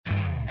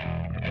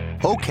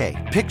Okay,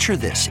 picture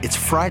this. It's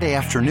Friday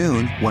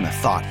afternoon when a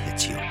thought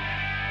hits you.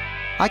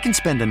 I can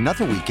spend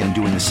another weekend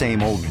doing the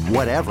same old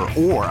whatever,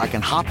 or I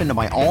can hop into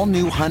my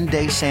all-new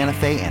Hyundai Santa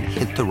Fe and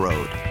hit the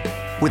road.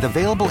 With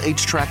available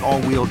H-Track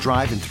all-wheel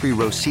drive and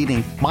 3-row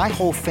seating, my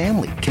whole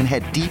family can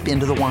head deep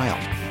into the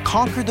wild.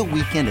 Conquer the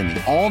weekend in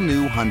the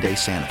all-new Hyundai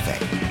Santa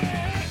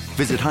Fe.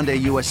 Visit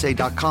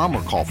HyundaiUSA.com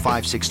or call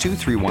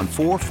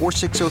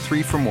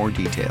 562-314-4603 for more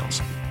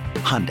details.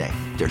 Hyundai,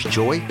 there's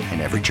joy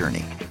in every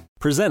journey.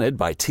 Presented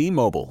by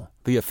T-Mobile,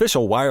 the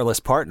official wireless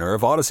partner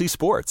of Odyssey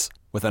Sports.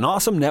 With an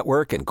awesome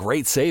network and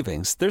great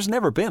savings, there's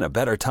never been a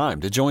better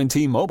time to join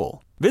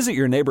T-Mobile. Visit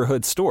your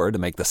neighborhood store to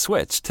make the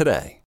switch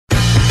today.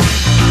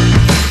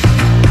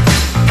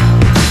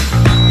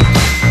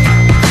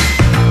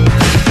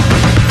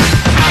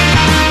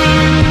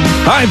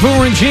 Hi,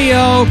 Boomer and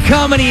Gio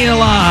coming to you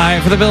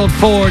live for the Build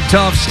Ford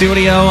Tough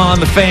Studio on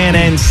the Fan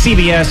and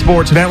CBS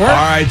Sports Network. All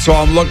right, so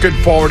I'm looking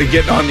forward to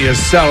getting on the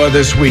Acela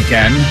this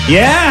weekend.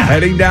 Yeah.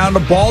 Heading down to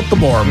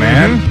Baltimore,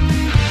 man.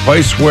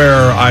 Place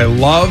where I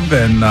love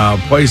and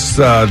place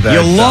that...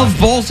 You love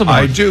Baltimore.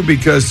 I do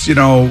because, you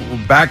know,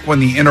 back when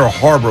the Inner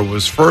Harbor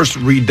was first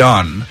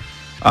redone,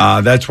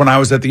 that's when I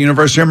was at the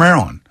University of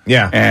Maryland.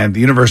 Yeah. And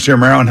the University of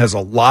Maryland has a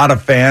lot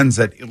of fans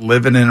that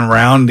live in and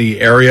around the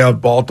area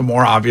of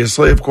Baltimore,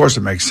 obviously. Of course,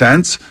 it makes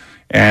sense.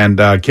 And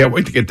can't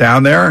wait to get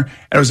down there. And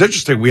it was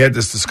interesting. We had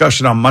this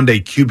discussion on Monday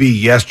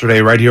QB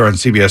yesterday right here on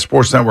CBS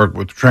Sports Network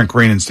with Trent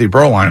Green and Steve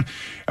Berline.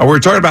 And we were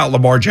talking about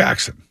Lamar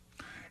Jackson.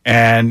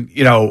 And,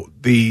 you know,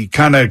 the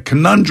kind of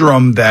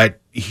conundrum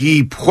that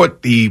he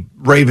put the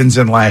Ravens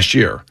in last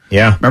year.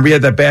 Yeah. Remember, he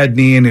had that bad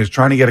knee and he was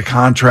trying to get a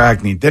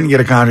contract and he didn't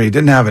get a contract. He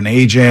didn't have an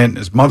agent.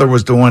 His mother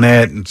was doing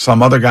it and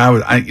some other guy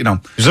was, you know.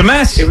 It was a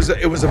mess. It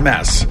was a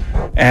mess.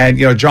 And,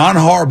 you know, John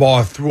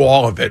Harbaugh, through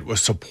all of it,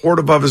 was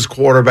supportive of his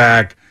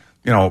quarterback,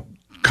 you know,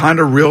 kind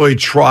of really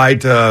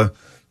tried to,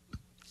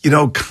 you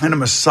know, kind of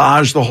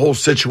massage the whole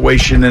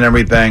situation and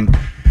everything.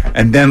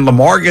 And then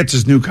Lamar gets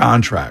his new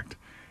contract.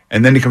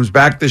 And then he comes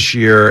back this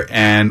year,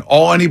 and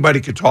all anybody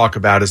could talk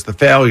about is the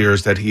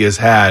failures that he has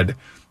had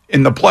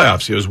in the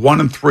playoffs. He was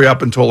 1-3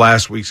 up until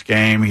last week's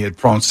game. He had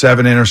thrown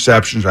 7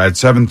 interceptions, had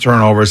 7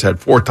 turnovers,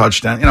 had 4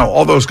 touchdowns, you know,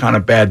 all those kind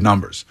of bad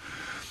numbers.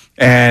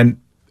 And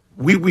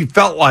we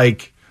felt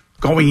like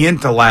going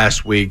into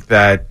last week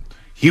that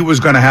he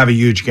was going to have a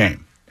huge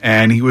game.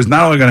 And he was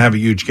not only going to have a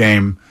huge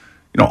game,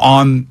 you know,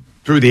 on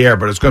through the air,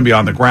 but it's going to be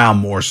on the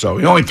ground more so.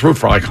 He only threw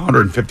for like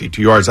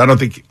 152 yards. I don't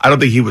think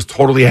he was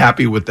totally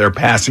happy with their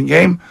passing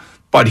game,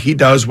 but he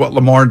does what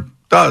Lamar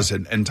does.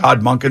 And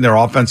Todd Monken, their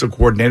offensive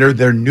coordinator,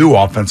 their new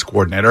offensive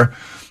coordinator,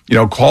 you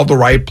know, called the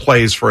right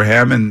plays for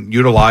him and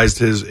utilized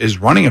his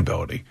running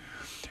ability.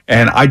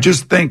 And I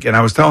just think, and I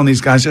was telling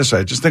these guys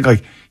yesterday, I just think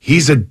like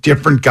he's a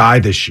different guy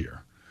this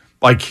year.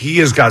 Like he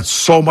has got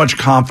so much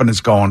confidence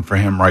going for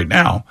him right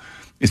now.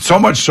 It's so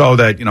much so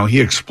that, you know,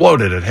 he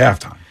exploded at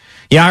halftime.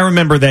 Yeah, I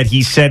remember that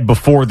he said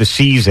before the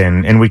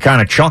season, and we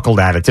kind of chuckled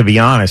at it, to be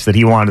honest, that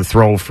he wanted to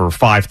throw for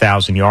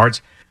 5,000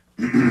 yards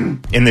in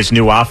this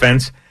new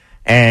offense.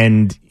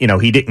 And, you know,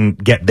 he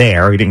didn't get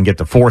there. He didn't get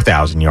to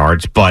 4,000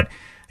 yards, but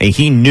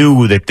he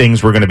knew that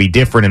things were going to be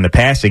different in the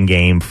passing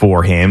game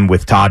for him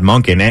with Todd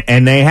Monken,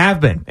 and they have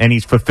been. And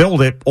he's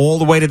fulfilled it all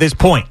the way to this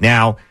point.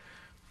 Now,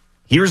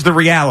 here's the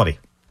reality.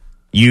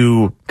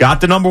 You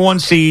got the number 1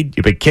 seed.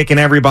 You've been kicking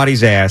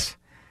everybody's ass.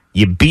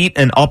 You beat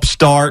an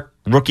upstart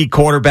rookie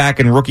quarterback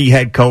and rookie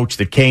head coach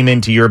that came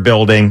into your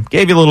building,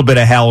 gave you a little bit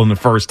of hell in the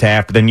first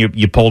half, but then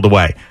you pulled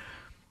away.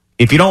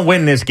 If you don't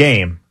win this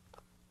game,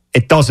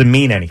 it doesn't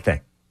mean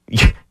anything.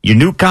 Your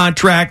new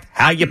contract,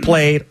 how you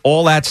played,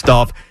 all that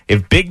stuff.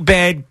 If Big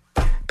Bad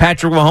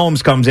Patrick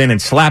Mahomes comes in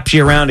and slaps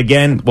you around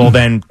again, well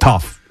then,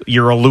 tough.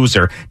 You're a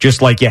loser,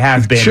 just like you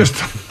have been.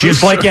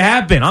 Just like you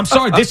have been. I'm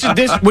sorry. This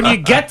when you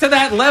get to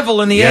that level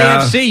in the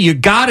AFC, you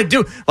got to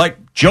do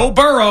like Joe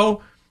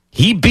Burrow.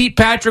 He beat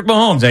Patrick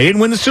Mahomes. They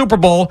didn't win the Super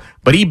Bowl,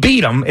 but he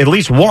beat him at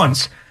least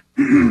once.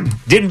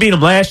 Didn't beat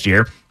him last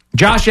year.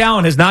 Josh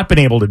Allen has not been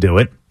able to do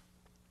it.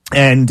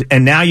 And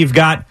now you've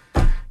got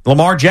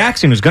Lamar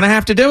Jackson who's going to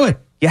have to do it.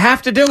 You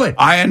have to do it.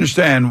 I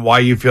understand why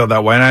you feel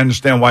that way, and I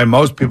understand why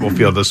most people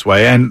feel this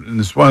way. And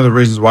it's one of the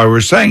reasons why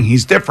we're saying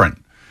he's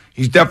different.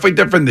 He's definitely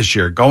different this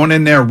year. Going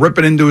in there,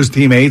 ripping into his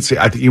teammates.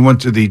 I think he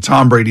went to the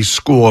Tom Brady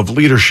school of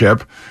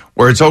leadership,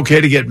 where it's okay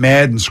to get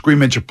mad and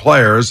scream at your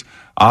players.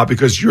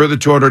 Because you're the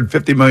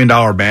 $250 million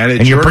man,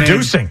 and you're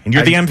producing, and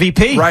you're the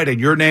MVP, right?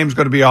 And your name's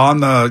going to be on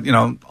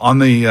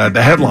the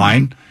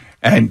headline,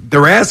 and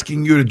they're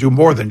asking you to do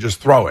more than just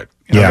throw it.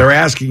 They're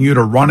asking you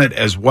to run it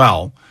as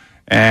well.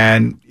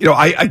 And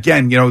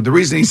the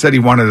reason he said he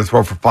wanted to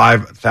throw for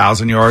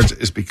 5,000 yards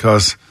is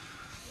because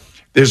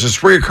there's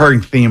this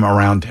recurring theme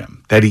around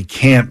him that he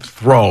can't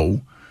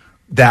throw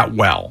that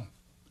well.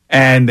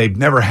 And they've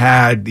never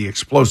had the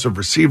explosive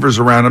receivers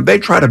around him. They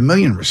tried 1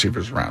 million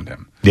receivers around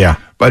him. Yeah.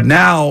 But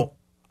now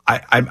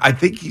I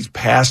think he's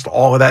past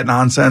all of that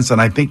nonsense,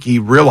 and I think he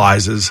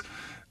realizes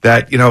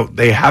that, you know,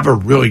 they have a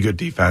really good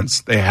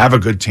defense. They have a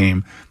good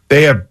team.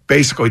 They have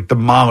basically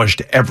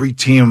demolished every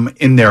team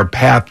in their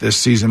path this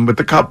season, with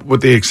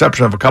the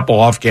exception of a couple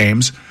off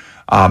games.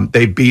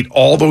 They beat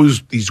all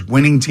these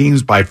winning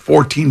teams by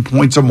 14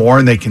 points or more,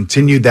 and they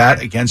continued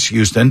that against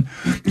Houston.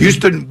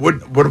 Houston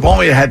would have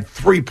only had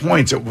 3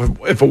 points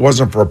if it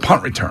wasn't for a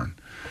punt return.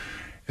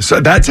 So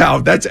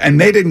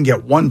and they didn't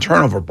get one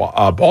turnover,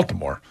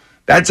 Baltimore.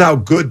 That's how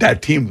good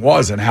that team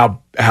was and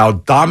how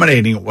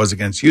dominating it was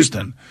against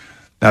Houston.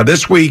 Now,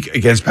 this week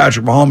against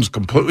Patrick Mahomes,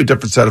 completely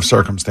different set of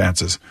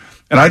circumstances.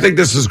 And I think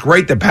this is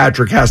great that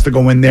Patrick has to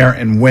go in there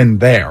and win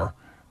there,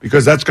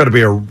 because that's going to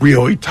be a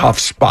really tough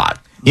spot.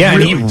 Yeah,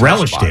 really and he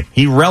relished it.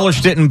 He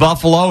relished it in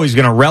Buffalo. He's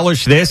going to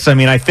relish this. I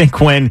mean, I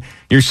think when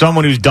you're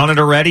someone who's done it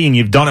already and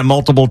you've done it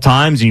multiple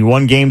times and you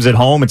won games at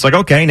home, it's like,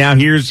 okay, now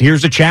here's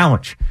a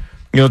challenge.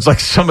 It's like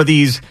some of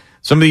these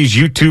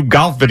YouTube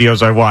golf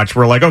videos I watch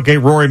where, like, okay,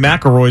 Rory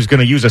McIlroy is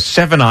going to use a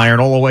 7-iron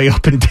all the way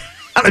up and down.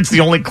 It's the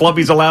only club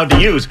he's allowed to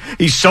use.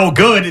 He's so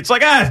good. It's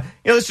like,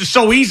 this is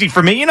so easy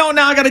for me. Now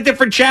I got a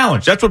different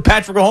challenge. That's what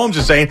Patrick Mahomes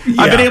is saying.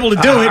 Yeah. I've been able to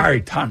do it. All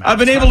right, time out. I've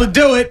been able to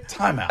do it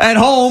at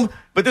home,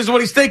 but this is what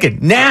he's thinking.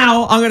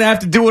 Now I'm going to have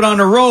to do it on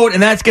the road,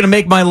 and that's going to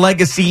make my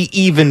legacy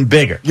even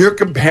bigger. You're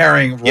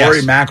comparing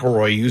Rory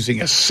McIlroy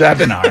using a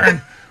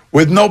 7-iron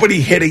with nobody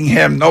hitting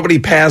him, nobody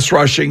pass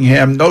rushing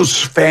him, no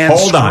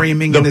fans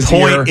screaming in his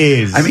ear. The point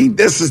is, I mean,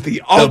 this is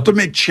the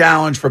ultimate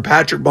challenge for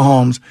Patrick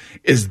Mahomes,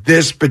 is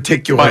this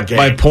particular game.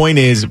 My point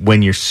is,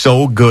 when you're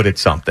so good at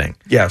something,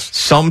 yes,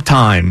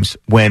 sometimes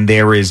when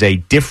there is a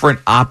different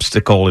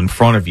obstacle in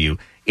front of you,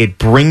 it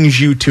brings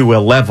you to a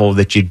level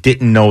that you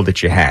didn't know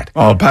that you had.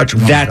 Oh,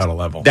 Patrick Mahomes got a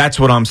level. That's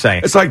what I'm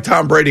saying. It's like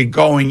Tom Brady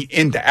going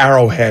into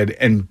Arrowhead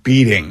and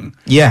beating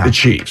the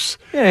Chiefs.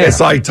 Yeah. It's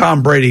like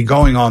Tom Brady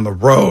going on the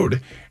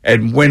road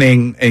and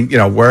winning, and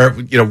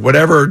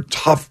whatever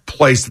tough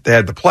place that they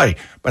had to play.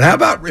 But how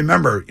about,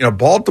 remember,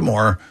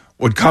 Baltimore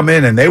would come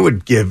in and they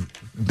would give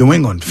New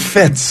England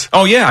fits.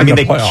 Oh yeah, I mean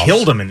they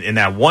killed him in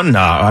that one.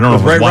 I don't know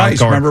if it was Ray wild Rice.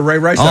 card. Remember Ray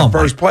Rice, that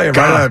first play, right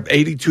out of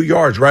 82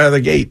 yards, right out of the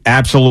gate.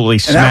 Absolutely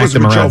smacked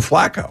him around. And that was with Joe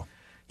Flacco.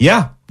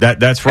 Yeah,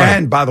 that's right.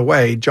 And by the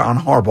way, John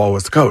Harbaugh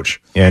was the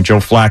coach. Yeah, and Joe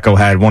Flacco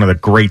had one of the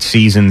great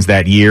seasons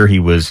that year.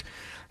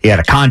 He had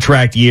a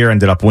contract year,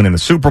 ended up winning the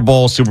Super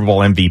Bowl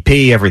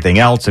MVP, everything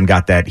else, and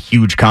got that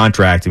huge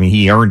contract. I mean,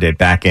 he earned it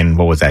back in,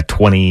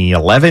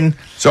 2011?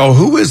 So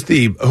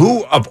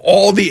who of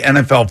all the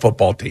NFL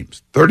football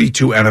teams,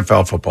 32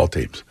 NFL football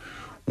teams,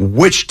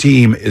 which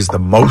team is the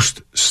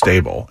most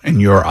stable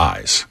in your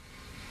eyes?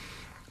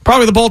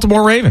 Probably the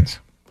Baltimore Ravens.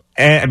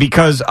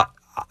 Because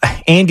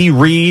Andy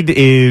Reid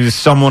is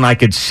someone I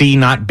could see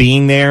not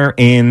being there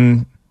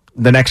in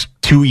the next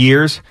 2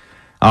 years.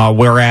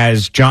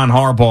 Whereas John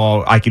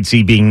Harbaugh, I could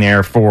see being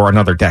there for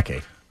another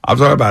decade. I'm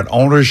talking about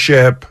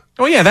ownership.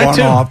 Oh, yeah, that front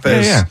too.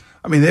 Office. Yeah.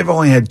 I mean, they've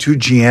only had 2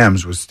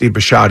 GMs with Steve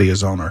Bisciotti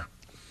as owner.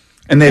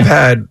 And they've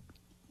had,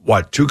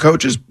 2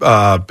 coaches,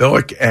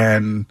 Billick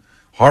and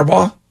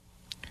Harbaugh?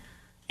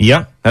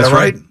 Yeah, that's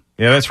right.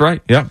 Yeah, that's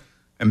right. Yeah.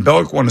 And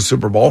Billick won a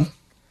Super Bowl.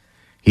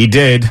 He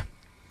did.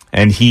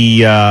 And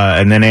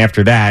and then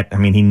after that, I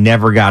mean, he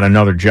never got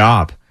another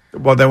job.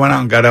 Well, they went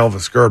out and got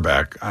Elvis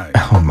Gerback.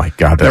 Oh, my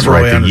God. That's never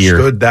right. Really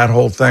understood that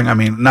whole thing. I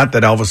mean, not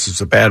that Elvis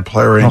is a bad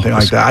player or anything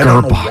like that. I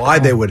don't know why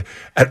they would.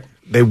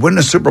 They win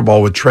the Super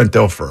Bowl with Trent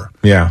Dilfer.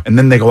 Yeah. And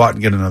then they go out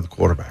and get another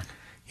quarterback.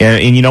 Yeah,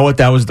 and you know what?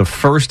 That was the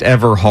first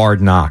ever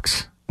Hard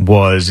Knocks,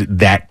 was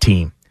that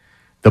team.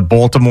 The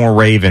Baltimore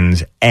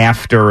Ravens,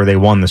 after they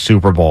won the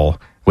Super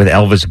Bowl with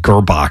Elvis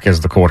Gerbach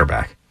as the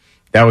quarterback.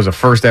 That was the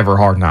first ever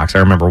Hard Knocks. I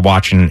remember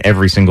watching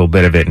every single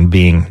bit of it and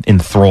being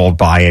enthralled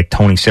by it.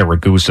 Tony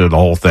Siragusa, the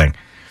whole thing.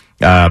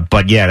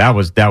 But yeah, that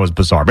was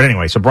bizarre. But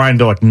anyway, so Brian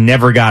Billick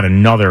never got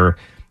another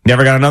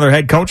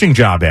head coaching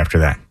job after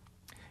that.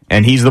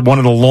 And he's one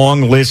of the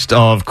long list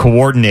of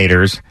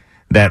coordinators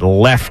that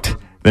left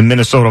the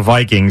Minnesota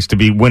Vikings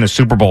to win a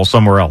Super Bowl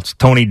somewhere else.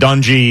 Tony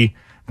Dungy,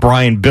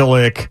 Brian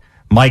Billick,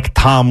 Mike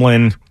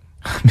Tomlin.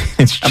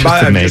 It's just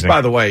amazing. Just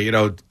by the way,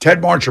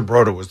 Ted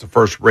Marchibroda was the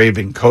first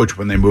Raven coach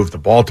when they moved to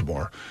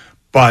Baltimore,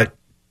 but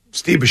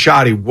Steve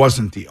Bisciotti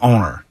wasn't the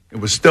owner. It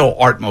was still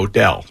Art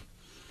Modell.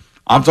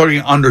 I'm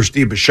talking under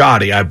Steve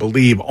Bisciotti, I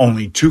believe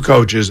only 2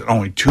 coaches and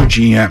only 2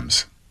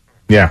 GMs.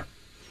 Yeah.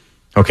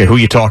 Okay, who are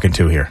you talking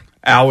to here?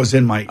 Al was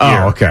in my ear.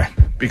 Oh, okay.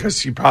 Because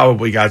he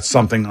probably got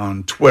something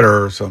on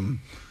Twitter or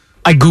some.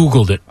 I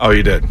Googled it. Oh,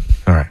 you did?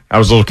 All right. I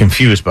was a little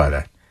confused by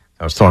that.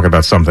 I was talking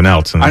about something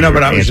else. I know,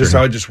 but I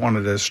just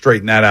wanted to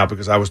straighten that out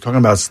because I was talking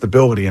about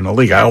stability in the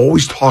league. I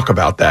always talk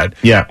about that.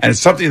 Yeah. And it's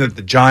something that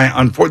the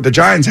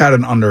Giants had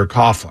it under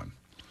Coughlin.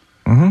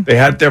 Mm-hmm. They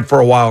had it there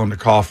for a while under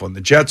Coughlin. The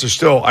Jets are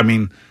still, I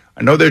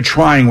know they're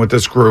trying with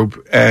this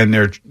group, and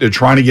they're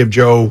trying to give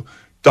Joe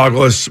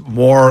Douglas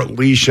more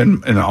leash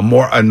and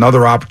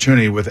another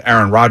opportunity with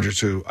Aaron Rodgers,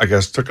 who I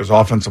guess took his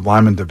offensive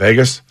lineman to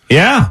Vegas.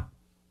 Yeah.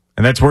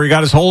 And that's where he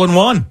got his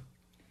hole-in-one.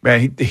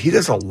 Man, he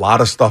does a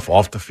lot of stuff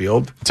off the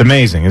field. It's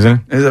amazing, isn't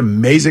it? It's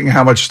amazing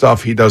how much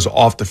stuff he does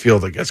off the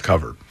field that gets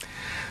covered.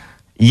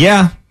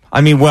 Yeah.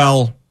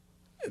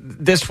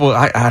 this will.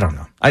 I don't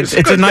know. It's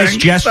a good nice thing.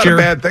 gesture. It's not a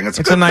bad thing. It's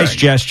a good nice thing.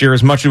 gesture.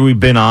 As much as we've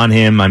been on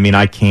him, I mean,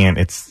 I can't.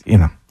 It's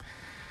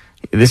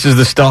this is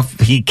the stuff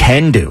he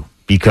can do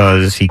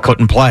because he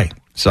couldn't play.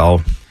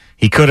 So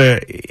he could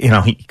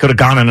have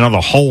gone in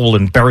another hole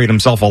and buried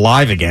himself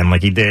alive again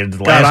like he did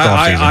last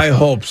offseason. I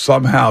hope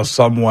somehow,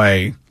 some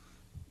way,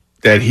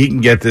 that he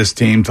can get this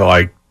team to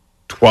like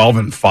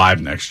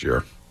 12-5 next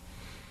year.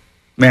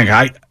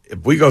 Man,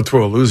 if we go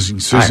through a losing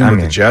season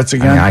with the Jets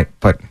again,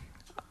 but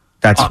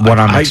that's what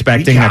I'm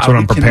expecting. That's what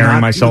I'm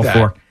preparing myself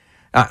for.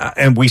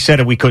 And we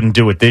said we couldn't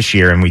do it this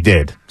year, and we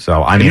did.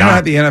 So I mean,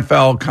 how the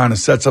NFL kind of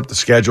sets up the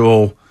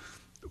schedule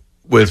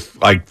with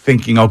like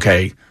thinking,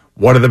 okay,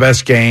 what are the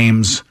best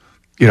games?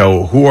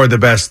 Who are the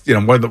best?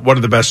 What are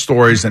the best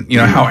stories? And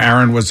how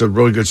Aaron was a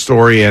really good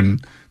story,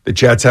 and the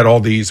Jets had all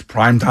these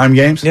primetime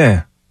games.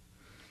 Yeah,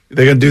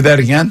 they're going to do that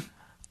again.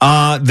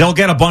 They'll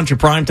get a bunch of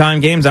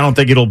primetime games. I don't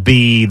think it'll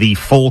be the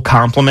full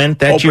complement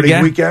that you get.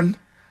 Opening weekend?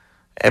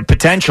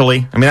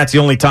 Potentially. I mean, that's the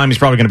only time he's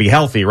probably going to be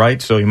healthy,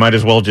 right? So you might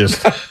as well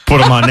just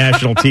put him on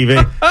national TV.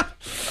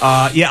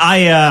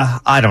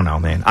 I don't know,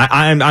 man.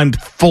 I'm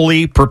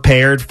fully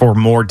prepared for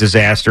more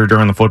disaster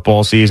during the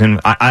football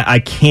season. I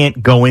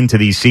can't go into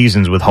these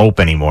seasons with hope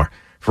anymore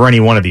for any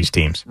one of these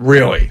teams.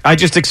 Really? I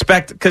just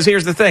expect, because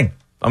here's the thing.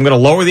 I'm going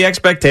to lower the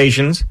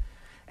expectations,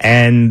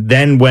 and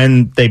then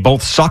when they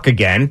both suck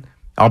again,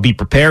 I'll be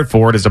prepared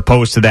for it, as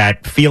opposed to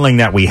that feeling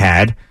that we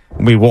had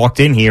when we walked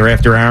in here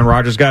after Aaron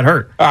Rodgers got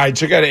hurt. All right,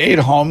 so you got 8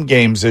 home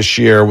games this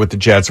year with the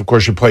Jets. Of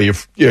course, you play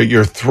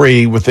your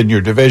 3 within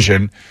your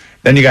division.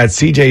 Then you got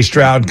C.J.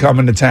 Stroud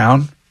coming to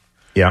town.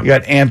 Yeah. You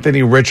got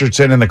Anthony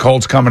Richardson and the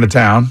Colts coming to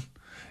town.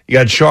 You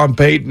got Sean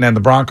Payton and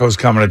the Broncos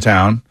coming to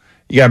town.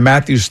 You got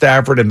Matthew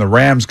Stafford and the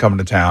Rams coming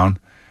to town.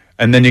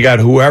 And then you got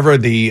whoever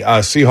the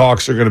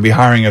Seahawks are going to be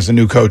hiring as a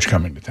new coach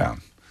coming to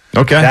town.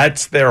 Okay.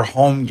 That's their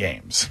home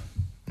games.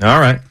 All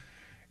right.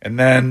 And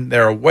then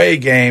their away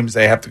games,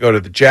 they have to go to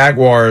the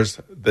Jaguars,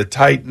 the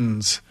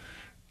Titans,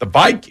 the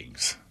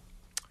Vikings.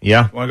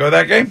 Yeah. You want to go to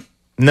that game?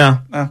 No.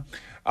 No.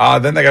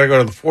 Then they got to go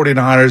to the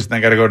 49ers, and they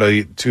got to go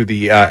to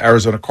the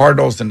Arizona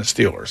Cardinals and the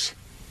Steelers.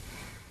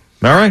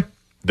 All right.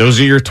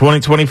 Those are your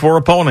 2024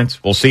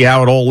 opponents. We'll see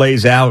how it all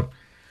lays out.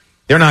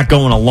 They're not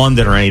going to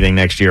London or anything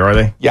next year, are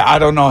they? Yeah, I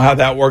don't know how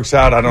that works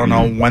out. I don't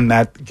know when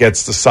that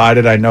gets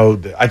decided. I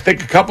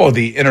think a couple of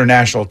the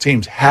international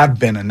teams have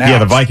been announced. Yeah,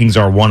 the Vikings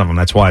are one of them.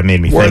 That's why it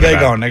made me think about it. Where are they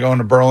going? They going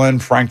to Berlin,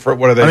 Frankfurt?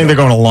 What are they I think doing?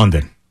 they're going to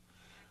London.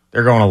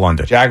 They're going to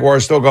London.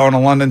 Jaguars still going to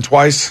London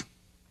twice?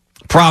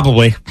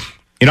 Probably.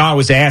 I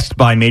was asked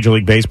by Major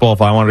League Baseball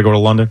if I wanted to go to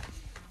London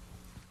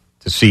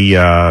to see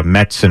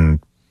Mets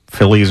and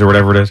Phillies or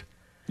whatever it is.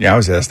 Yeah, I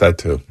was asked that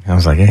too. I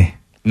was like, hey.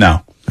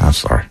 No. I'm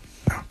sorry.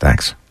 No,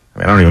 thanks.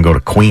 I don't even go to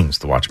Queens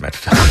to watch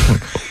Mets.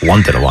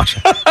 London to watch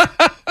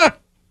it.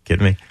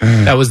 Kidding me?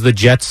 That was the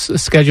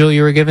Jets schedule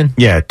you were given?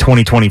 Yeah,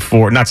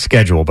 2024. Not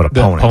schedule, but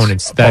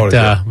opponents.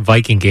 That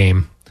Viking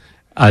game.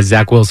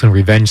 Zach Wilson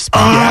revenge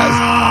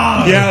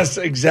spot. Yes,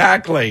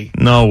 exactly.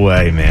 No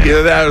way, man.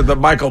 Either that or the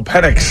Michael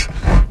Penix.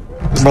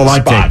 Well, I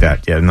take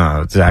that. Yeah,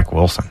 no, Zach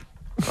Wilson.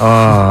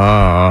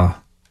 No.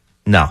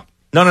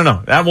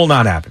 That will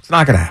not happen. It's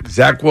not going to happen.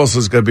 Zach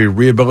Wilson's going to be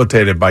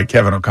rehabilitated by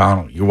Kevin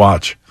O'Connell. You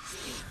watch.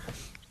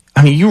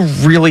 I mean, you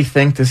really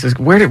think this is...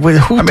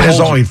 who there's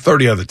only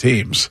 30 other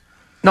teams.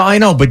 No, I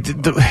know, but...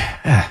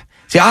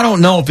 see, I don't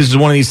know if this is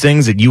one of these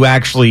things that you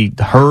actually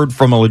heard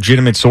from a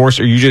legitimate source,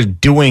 or you're just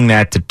doing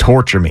that to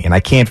torture me, and I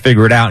can't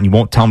figure it out, and you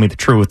won't tell me the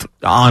truth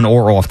on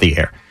or off the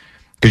air,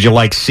 because you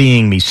like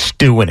seeing me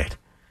stew in it.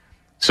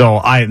 So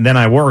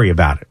I worry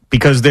about it,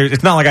 because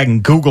it's not like I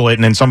can Google it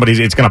and then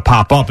it's going to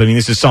pop up. I mean,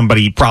 this is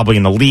somebody probably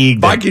in the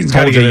league. Vikings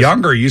got to get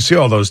younger. You see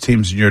all those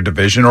teams in your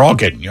division are all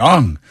getting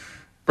young.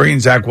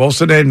 Bringing Zach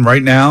Wilson in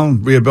right now,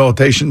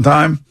 rehabilitation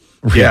time.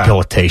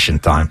 Rehabilitation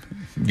time.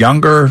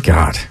 Younger.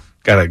 God.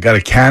 Got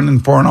a cannon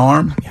for an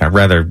arm. Yeah, I'd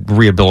rather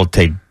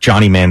rehabilitate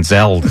Johnny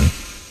Manziel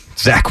than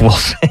Zach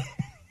Wilson.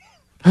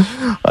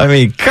 I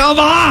mean, come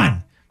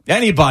on.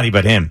 Anybody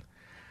but him.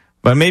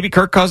 But maybe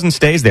Kirk Cousins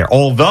stays there.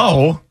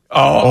 Although,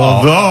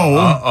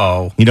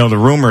 the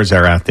rumors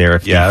are out there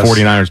if the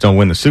 49ers don't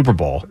win the Super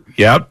Bowl.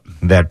 Yep.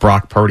 That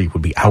Brock Purdy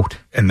would be out.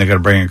 And they're going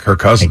to bring in Kirk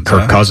Cousins. And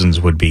Kirk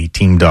Cousins would be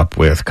teamed up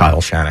with Kyle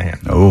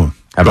Shanahan. Oh,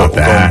 how about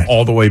that? Going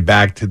all the way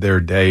back to their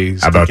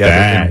days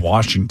together in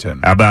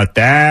Washington. How about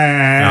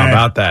that? How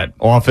about that?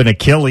 Off an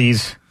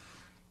Achilles.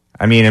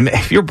 I mean,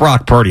 if you're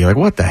Brock Purdy, like,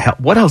 what the hell?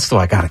 What else do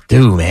I got to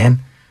do, man?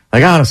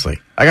 Like, honestly,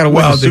 I got to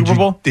win the Super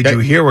Bowl? Did you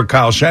hear what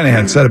Kyle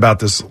Shanahan said about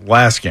this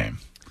last game?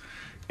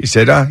 He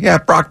said,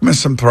 Brock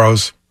missed some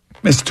throws.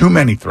 Missed too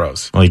many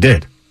throws. Well, he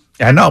did.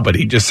 I know, but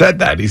he just said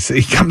that.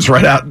 He comes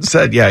right out and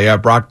said,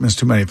 Brock missed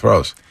too many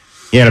throws.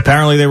 Yeah, and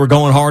apparently they were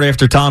going hard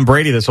after Tom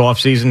Brady this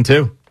offseason,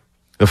 too.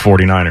 The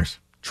 49ers.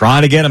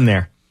 Trying to get him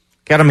there.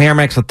 Get him here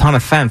makes a ton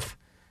of sense.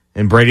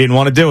 And Brady didn't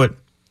want to do it.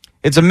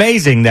 It's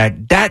amazing that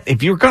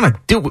if you're going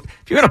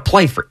to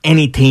play for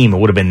any team, it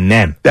would have been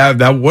them.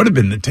 That would have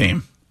been the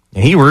team.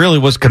 And he really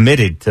was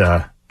committed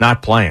to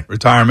not playing.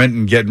 Retirement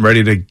and getting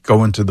ready to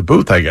go into the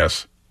booth, I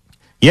guess.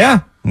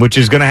 Yeah, which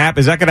is going to happen.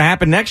 Is that going to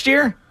happen next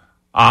year?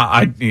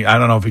 I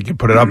don't know if he can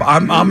put it up.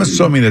 I'm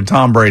assuming that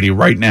Tom Brady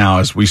right now,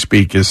 as we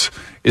speak, is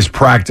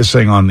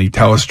practicing on the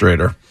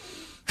telestrator.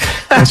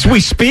 As we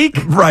speak,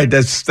 right?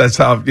 That's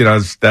how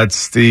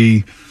that's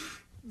the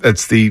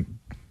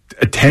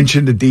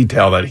attention to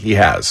detail that he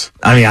has.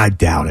 I mean, I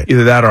doubt it.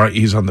 Either that or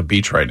he's on the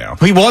beach right now.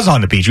 He was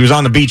on the beach. He was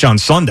on the beach on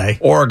Sunday,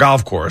 or a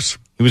golf course.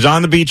 He was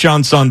on the beach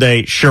on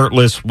Sunday,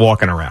 shirtless,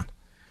 walking around.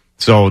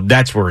 So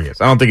that's where he is.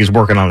 I don't think he's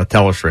working on a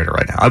telestrator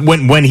right now.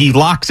 When he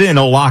locks in,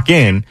 he'll lock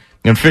in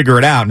and figure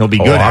it out, and he'll be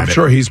good at it. I'm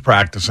sure he's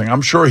practicing.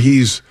 I'm sure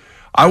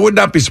I would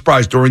not be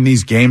surprised during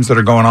these games that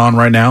are going on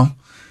right now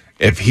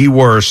if he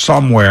were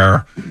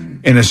somewhere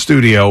in a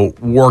studio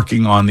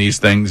working on these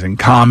things and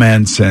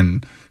comments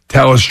and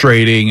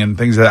telestrating and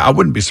things like that. I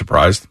wouldn't be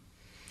surprised.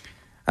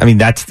 I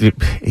mean,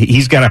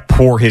 he's got to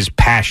pour his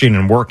passion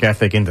and work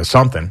ethic into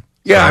something.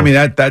 Yeah, so. I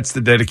mean, that's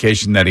the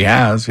dedication that he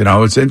has.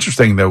 It's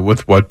interesting that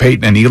with what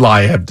Peyton and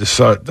Eli have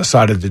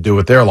decided to do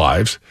with their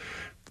lives,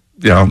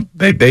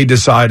 they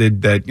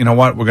decided that, you know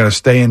what, we're going to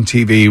stay in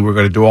TV. We're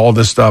going to do all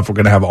this stuff. We're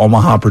going to have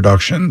Omaha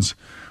Productions.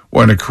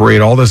 We're going to create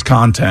all this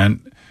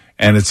content.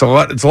 And it's a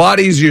lot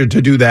easier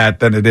to do that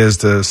than it is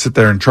to sit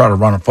there and try to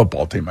run a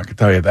football team. I can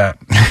tell you that.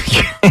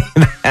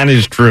 That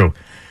is true.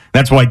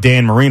 That's why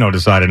Dan Marino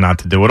decided not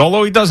to do it.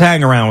 Although he does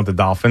hang around with the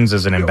Dolphins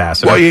as an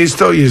ambassador. Well, he's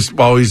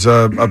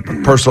a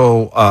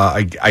personal,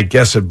 I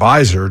guess,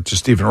 advisor to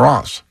Stephen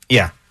Ross.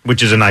 Yeah,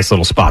 which is a nice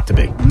little spot to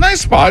be.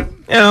 Nice spot.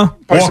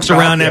 Walks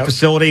around that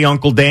facility.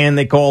 Uncle Dan,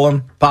 they call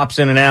him. Pops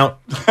in and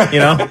out.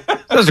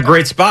 That's a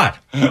great spot.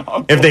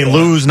 If they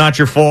lose, not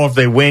your fault. If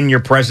they win,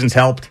 your presence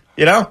helped.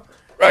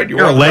 Right,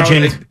 you're a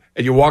legend.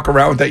 And you walk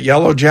around with that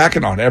yellow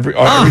jacket on every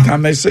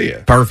time they see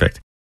you.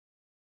 Perfect.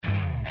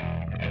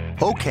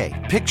 Okay,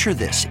 picture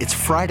this. It's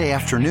Friday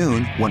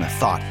afternoon when a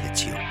thought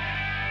hits you.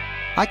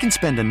 I can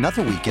spend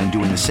another weekend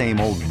doing the same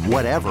old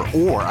whatever,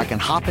 or I can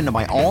hop into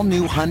my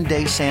all-new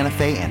Hyundai Santa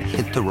Fe and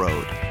hit the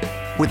road.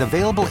 With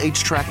available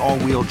H-Track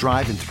all-wheel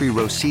drive and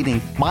 3-row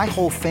seating, my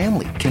whole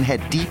family can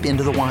head deep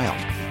into the wild.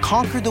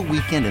 Conquer the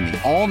weekend in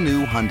the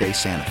all-new Hyundai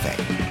Santa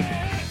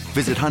Fe.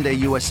 Visit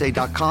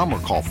HyundaiUSA.com or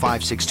call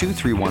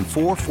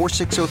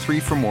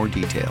 562-314-4603 for more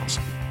details.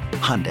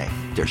 Hyundai,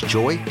 there's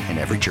joy in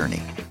every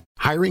journey.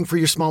 Hiring for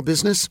your small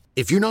business?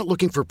 If you're not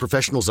looking for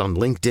professionals on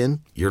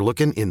LinkedIn, you're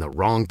looking in the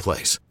wrong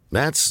place.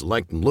 That's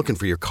like looking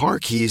for your car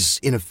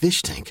keys in a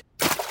fish tank.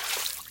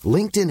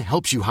 LinkedIn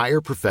helps you hire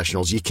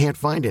professionals you can't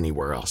find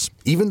anywhere else,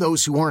 even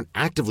those who aren't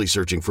actively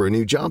searching for a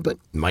new job but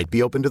might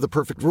be open to the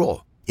perfect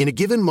role. In a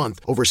given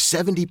month, over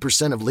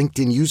 70% of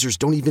LinkedIn users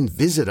don't even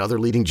visit other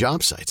leading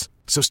job sites.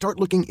 So start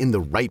looking in the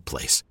right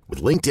place.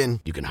 With LinkedIn,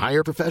 you can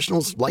hire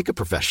professionals like a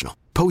professional.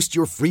 Post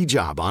your free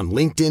job on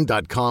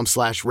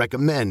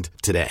linkedin.com/recommend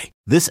today.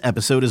 This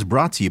episode is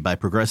brought to you by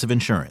Progressive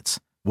Insurance.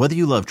 Whether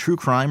you love true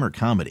crime or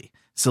comedy,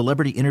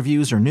 celebrity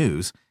interviews or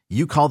news,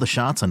 you call the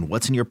shots on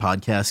what's in your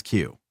podcast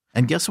queue.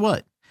 And guess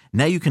what?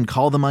 Now you can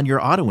call them on your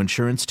auto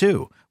insurance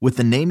too with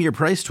the Name Your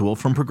Price tool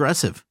from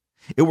Progressive.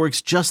 It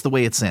works just the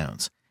way it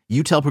sounds.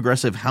 You tell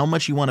Progressive how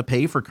much you want to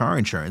pay for car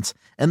insurance,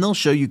 and they'll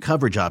show you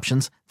coverage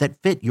options that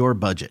fit your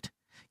budget.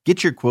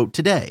 Get your quote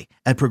today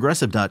at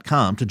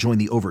Progressive.com to join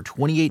the over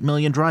 28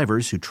 million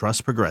drivers who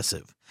trust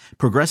Progressive.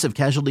 Progressive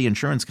Casualty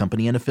Insurance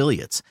Company and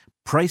Affiliates.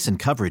 Price and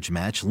coverage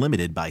match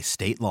limited by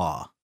state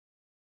law.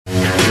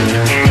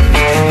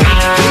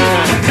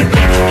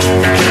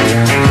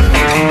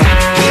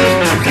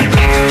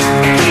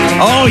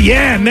 Oh,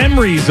 yeah,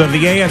 memories of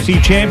the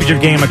AFC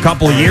Championship game a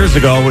couple of years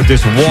ago with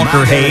this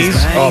Walker Hayes.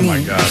 Oh,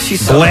 my God.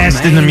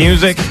 Blasting the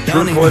music.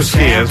 Drew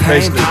Kaliski has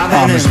basically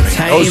promised me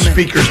those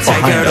speakers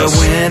behind us.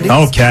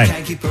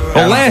 Okay.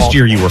 Well, last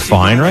year you were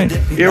fine, right?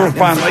 You were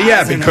fine.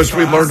 Yeah, because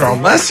we learned our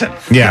lesson.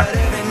 Yeah.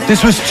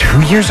 This was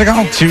 2 years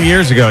ago? 2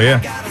 years ago,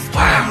 yeah.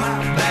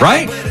 Wow.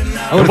 Right?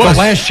 I would have thought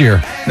last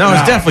year. No, it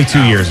was definitely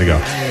 2 years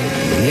ago.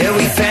 Yeah,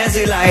 we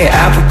fancy like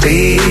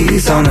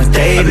Applebee's on a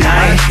date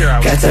night.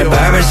 Got that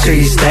Bourbon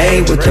Street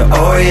steak with the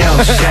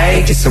Oreo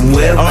shake and some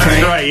whipped cream.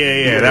 That's right,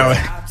 yeah.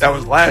 That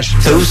was last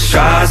year. 2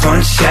 straws,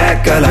 1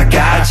 check, girl, I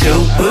got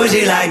you.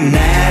 Bougie like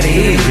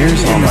Natty.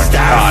 Oh, my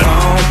God.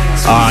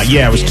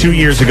 Yeah, it was 2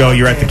 years ago.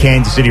 You were at the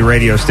Kansas City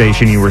radio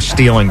station. You were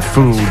stealing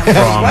food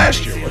from...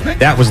 last year, wasn't it?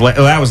 That was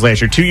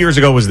last year. 2 years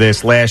ago was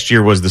this. Last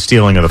year was the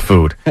stealing of the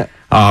food. Which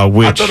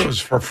I thought it was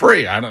for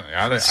free.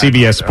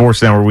 CBS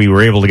Sports Network, we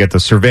were able to get the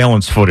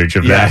surveillance footage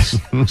of that.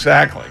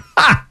 Exactly.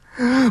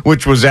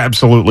 Which was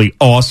absolutely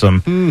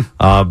awesome.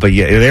 But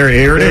yeah, there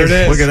it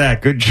is. Look at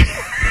that. Good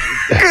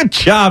Good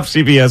job,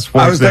 CBS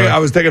Sports. I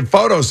was taking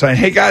photos saying,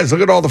 "Hey guys,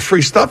 look at all the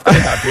free stuff they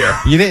have here."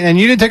 You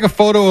didn't take a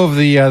photo of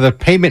the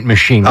payment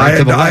machine. Right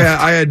to the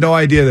left. I had no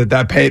idea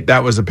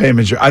that was a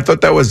payment. I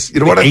thought that was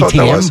what I thought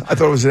that was. I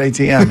thought it was an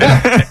ATM.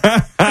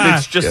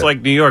 It's just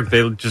like New York;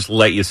 they just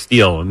let you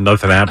steal and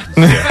nothing happens.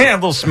 Yeah, a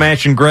little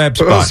smash and grab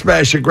spot. A little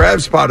smash and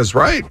grab spot is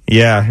right.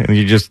 Yeah, and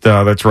you just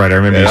that's right. I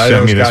remember you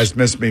sent me this. Those guys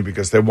missed me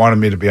because they wanted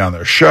me to be on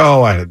their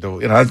show. I had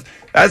to,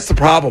 that's the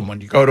problem when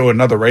you go to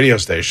another radio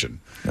station.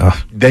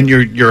 Then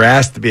you're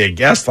asked to be a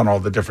guest on all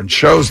the different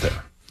shows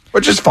there.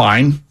 Which is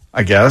fine,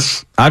 I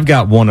guess. I've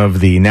got one of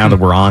the, now that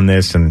we're on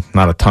this and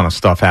not a ton of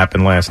stuff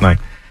happened last night,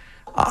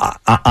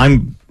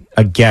 I'm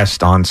a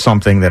guest on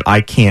something that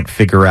I can't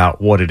figure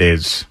out what it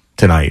is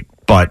tonight,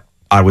 but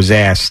I was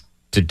asked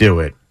to do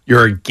it.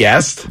 You're a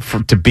guest?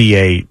 To be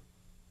a,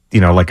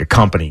 like a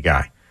company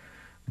guy.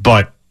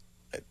 But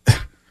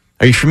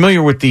are you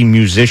familiar with the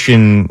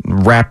musician,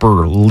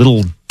 rapper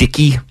Lil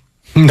Dicky?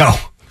 No,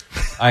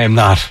 I am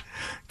not.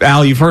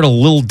 Al, you've heard of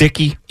Lil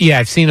Dicky? Yeah,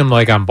 I've seen him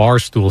like on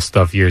Barstool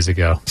stuff years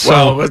ago.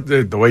 Well,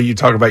 the way you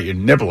talk about your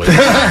nibbling.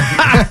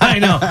 I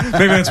know.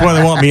 Maybe that's why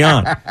they want me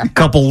on. A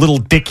couple Little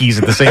Dickies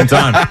at the same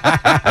time.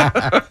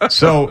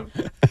 So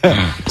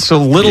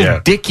Little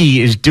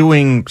Dicky is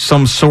doing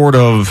some sort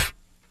of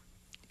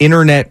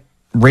internet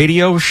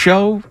radio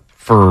show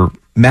for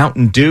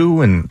Mountain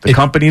Dew and the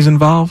companies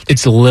involved.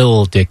 It's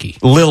Lil Dicky.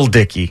 Lil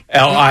Dicky.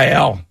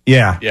 L-I-L.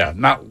 Yeah. Yeah,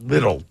 not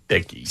Little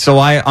Dicky. So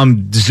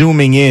I'm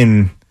zooming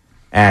in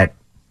at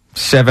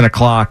 7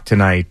 o'clock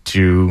tonight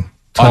to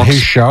talk. On his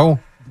show?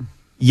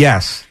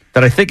 Yes.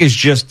 That I think is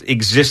just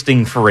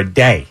existing for a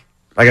day.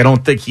 Like, I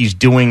don't think he's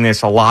doing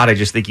this a lot. I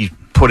just think he's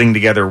putting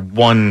together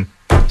one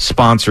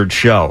sponsored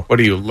show. What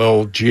are you,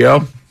 Lil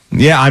Geo?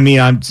 Yeah, I mean,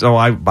 I don't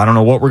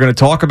know what we're going to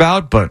talk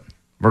about, but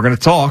we're going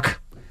to talk.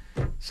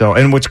 So,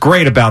 and what's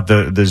great about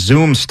the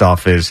Zoom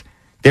stuff is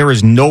there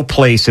is no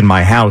place in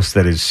my house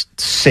that is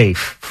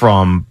safe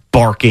from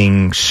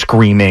barking,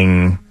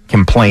 screaming,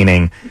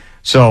 complaining.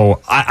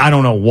 So I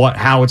don't know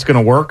how it's going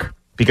to work,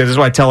 because this is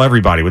what I tell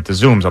everybody with the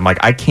Zooms. I'm like,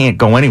 I can't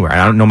go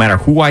anywhere. No matter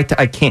who I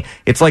can't.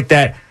 It's like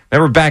that.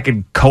 Remember back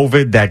in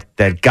COVID,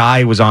 that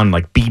guy was on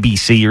like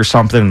BBC or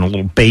something, and a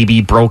little baby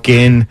broke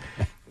in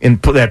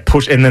and put that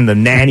push, and then the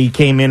nanny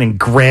came in and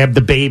grabbed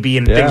the baby,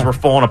 and things were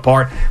falling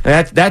apart.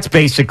 That's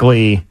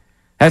basically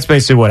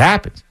what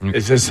happens.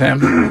 Is this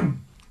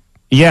him?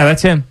 Yeah,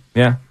 that's him.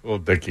 Yeah, Lil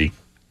Dicky.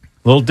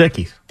 Lil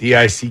Dicky.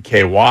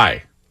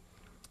 D-I-C-K-Y.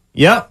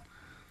 Yep.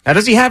 Now,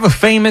 does he have a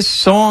famous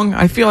song?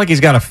 I feel like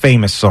he's got a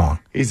famous song.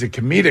 He's a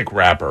comedic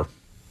rapper.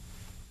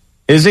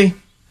 Is he?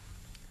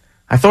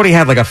 I thought he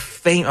had like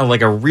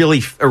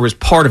or was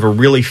part of a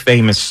really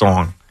famous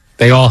song.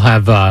 They all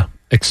have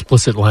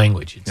explicit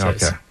language, it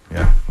says. Okay.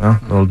 Yeah. Well,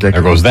 Lil Dicky.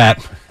 There goes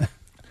that.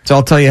 So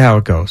I'll tell you how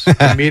it goes.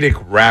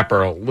 Comedic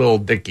rapper Lil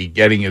Dicky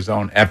getting his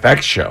own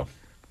FX show.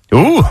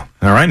 Ooh. All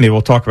right. Maybe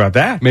we'll talk about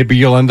that. Maybe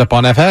you'll end up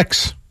on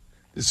FX.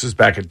 This was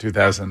back in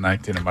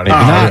 2019. It might Maybe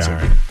have been not.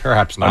 canceled.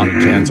 Perhaps not.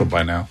 Probably canceled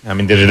by now. I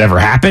mean, did it ever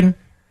happen?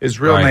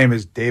 His real name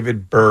is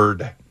David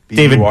Bird.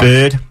 David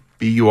Bird.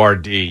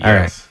 B-U-R-D. Yes. All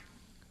right.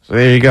 So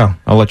there you go.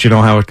 I'll let you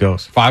know how it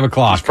goes. 5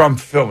 o'clock. He's from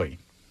Philly.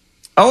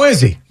 Oh, is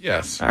he?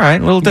 Yes. All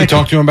right. Little You can Dick.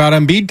 talk to him about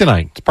Embiid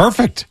tonight. It's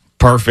perfect.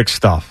 Perfect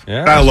stuff.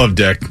 Yeah. I love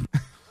Dick.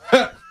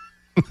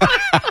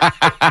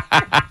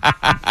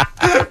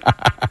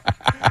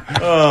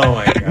 Oh,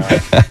 my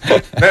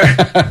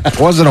God.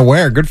 Wasn't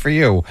aware. Good for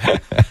you.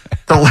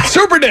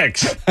 Super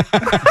Dicks.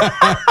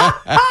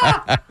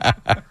 I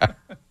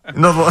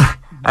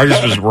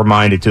just was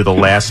reminded to the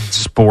last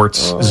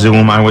sports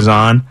Zoom I was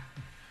on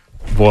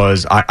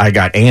was I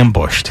got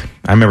ambushed.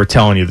 I remember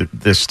telling you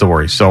this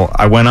story. So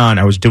I went on.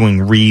 I was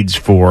doing reads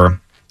for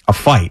a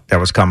fight that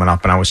was coming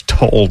up, and I was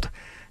told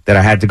that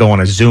I had to go on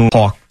a Zoom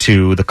talk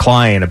to the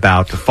client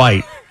about the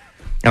fight.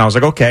 And I was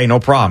like, okay, no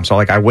problem. So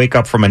I wake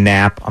up from a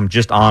nap. I'm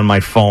just on my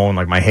phone,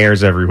 like my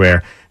hair's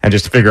everywhere, and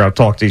just figure out,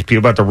 talk to these people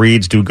about the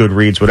reads, do good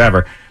reads,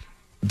 whatever.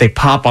 They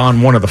pop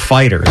on one of the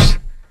fighters,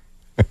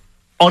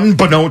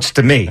 unbeknownst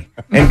to me,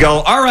 and go,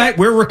 all right,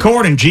 we're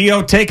recording.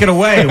 Gio, take it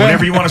away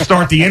whenever you want to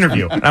start the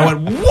interview. And I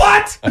went,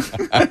 what?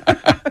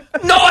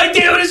 No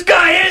idea who this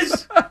guy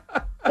is.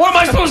 What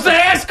am I supposed to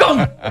ask him?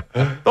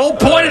 The whole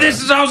point of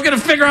this is I was going to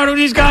figure out who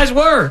these guys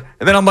were.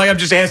 And then I'm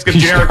just asking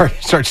generic.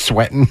 Start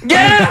sweating.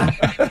 Yeah.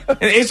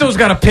 And Isso's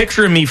got a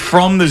picture of me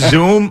from the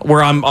Zoom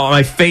where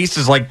my face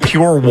is like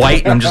pure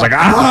white, and I'm just like,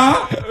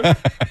 ah.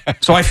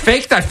 So I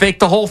faked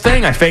the whole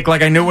thing. I faked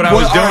like I knew what I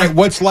was doing. All right,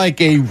 what's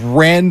like a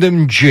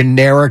random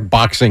generic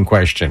boxing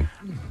question?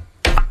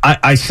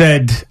 I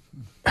said,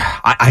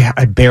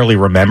 I barely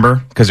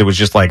remember because it was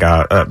just like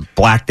a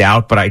blacked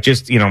out, but I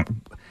just,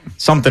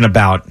 something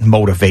about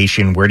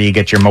motivation. Where do you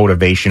get your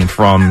motivation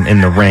from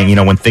in the ring?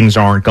 When things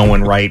aren't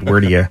going right,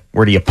 where do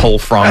you pull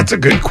from? That's a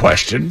good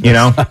question.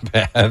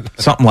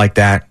 Something like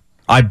that.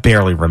 I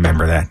barely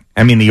remember that.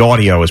 I mean, the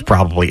audio is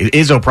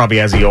Izzo probably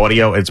has the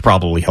audio. It's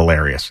probably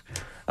hilarious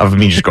of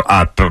me just go.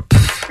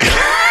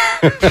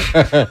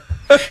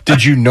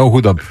 Did you know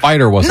who the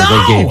fighter was that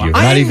they gave you?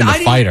 Not even the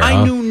fighter.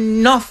 I knew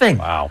nothing.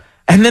 Wow.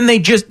 And then they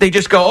just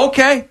go,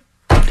 okay,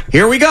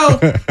 here we go.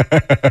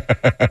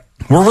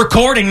 We're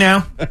recording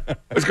now.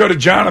 Let's go to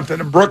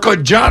Jonathan in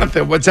Brooklyn.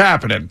 Jonathan, what's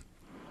happening?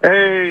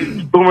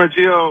 Hey, Boomer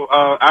Gio.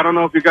 I don't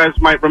know if you guys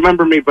might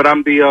remember me, but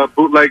I'm the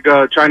bootleg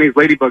Chinese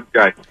ladybug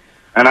guy.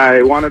 And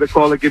I wanted to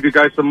call to give you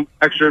guys some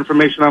extra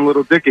information on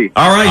Little Dicky.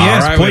 All right,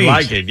 yes, All right, please. we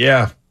like it,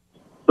 yeah.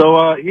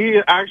 So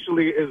he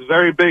actually is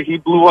very big. He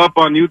blew up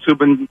on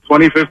YouTube in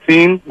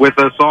 2015 with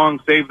a song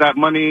 "Save That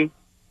Money"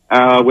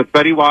 with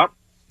Fetty Wap.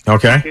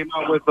 Okay. He came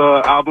out with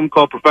an album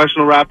called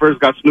Professional Rappers.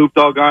 Got Snoop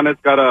Dogg on it.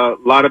 It's got a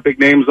lot of big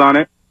names on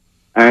it.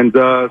 And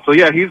so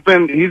yeah, he's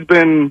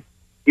been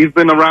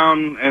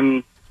around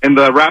in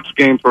the raps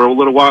game for a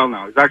little while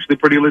now. He's actually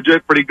pretty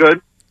legit, pretty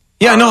good.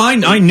 Yeah, no,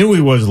 I knew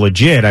he was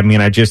legit. I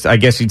mean, I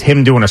guess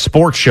him doing a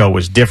sports show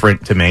was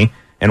different to me,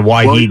 and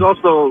why he's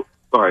also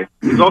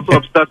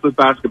obsessed with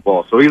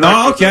basketball. So he's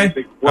okay.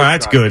 All right,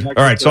 that's good. All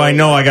right, so I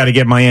know I got to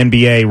get my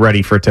NBA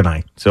ready for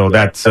tonight. So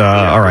that's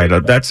all right.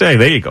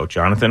 There you go,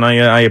 Jonathan.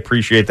 I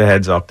appreciate the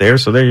heads up there.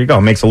 So there you go.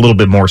 It makes a little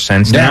bit more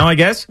sense now, I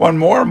guess. One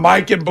more,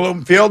 Mike in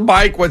Bloomfield.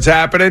 Mike, what's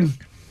happening?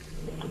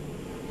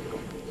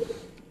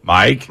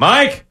 Mike.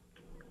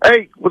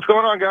 Hey, what's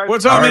going on, guys?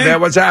 What's up,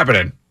 man? What's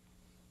happening?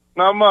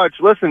 Not much.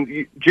 Listen,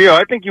 Gio,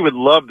 I think you would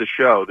love the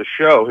show.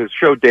 His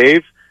show,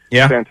 Dave.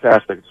 Yeah.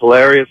 Fantastic. It's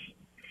hilarious.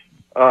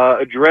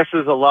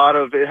 Addresses a lot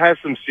of, it has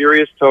some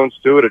serious tones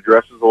to it,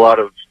 addresses a lot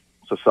of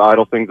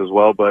societal things as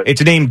well. But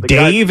it's named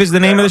Dave is the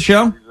name of the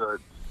show?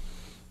 It's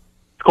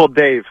called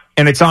Dave.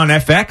 And it's on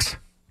FX?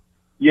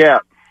 Yeah.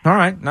 All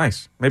right,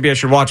 nice. Maybe I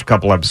should watch a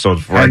couple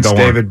episodes before I go on.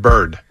 David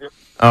Bird.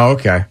 Oh,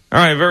 okay. All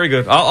right, very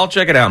good. I'll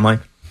check it out,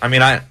 Mike. I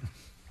mean, I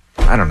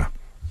don't know.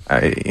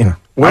 I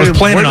was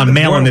planning on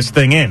mailing this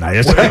thing in. I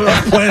was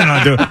planning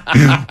on doing.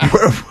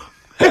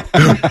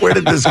 Where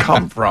did this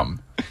come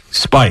from?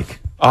 Spike.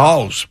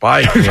 Oh,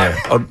 Spike. Yeah,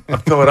 a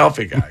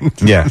Philadelphia guy.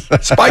 Yeah,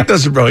 Spike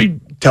doesn't really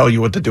tell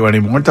you what to do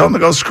anymore. Tell him to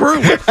go screw.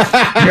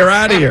 You're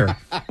out of here.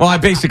 Well,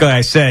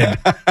 I said,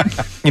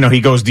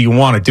 he goes, "Do you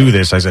want to do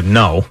this?" I said,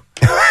 "No."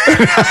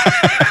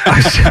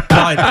 I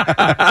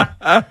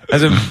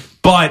said,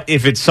 but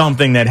if it's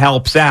something that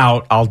helps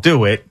out, I'll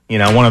do it.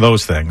 One of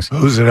those things.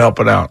 Who's it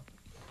helping out?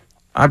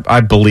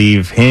 I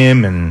believe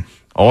him and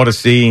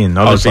Odyssey and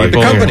other people.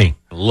 The company.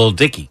 Lil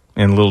Dicky.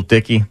 And Lil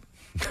Dicky.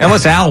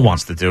 Unless Al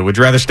wants to do it. Would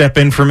you rather step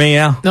in for me,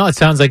 Al? No, it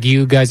sounds like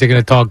you guys are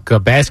going to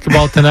talk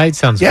basketball tonight.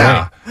 Sounds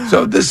great.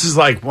 So this is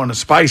like one of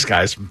Spike's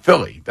guys from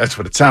Philly. That's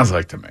what it sounds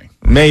like to me.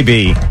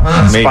 Maybe.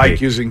 Spike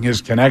using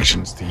his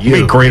connections to you.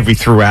 It'd be great if we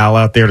threw Al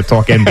out there to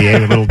talk NBA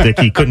with Lil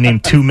Dicky. He couldn't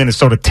name 2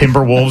 Minnesota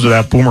Timberwolves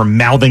without Boomer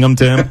mouthing them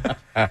to him.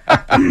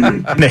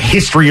 The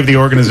history of the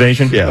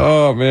organization. Yeah.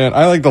 Oh, man.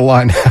 I like the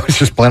line. I was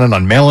just planning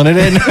on mailing it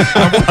in.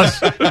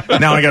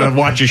 Now I got to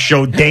watch his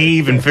show,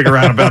 Dave, and figure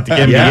out about the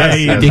NBA.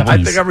 Yes.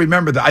 I think I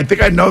remember that. I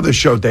think I know the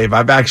show, Dave.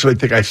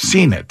 I've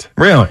seen it.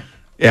 Really?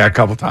 Yeah, a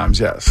couple times,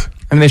 yes.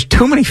 I mean, there's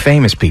too many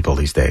famous people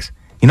these days.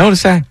 You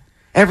notice that?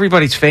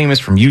 Everybody's famous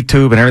from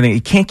YouTube and everything.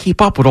 You can't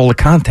keep up with all the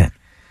content.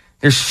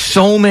 There's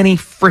so many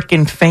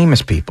freaking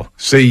famous people.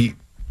 See,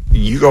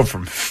 you go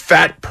from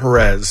Fat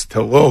Perez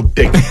to Lil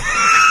Dicky.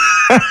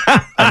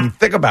 I mean,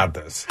 think about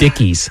this.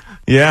 Dickies.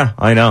 Yeah,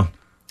 I know.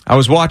 I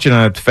was watching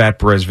a Fat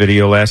Perez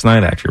video last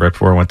night, actually, right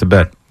before I went to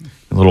bed.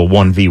 A little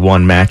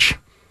 1v1 match.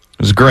 It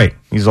was great.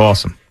 He's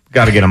awesome.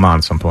 Got to get him on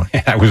at some point.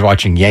 I was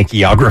watching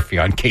Yankeeography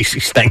on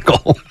Casey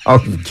Stengel. Oh,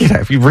 get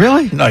out.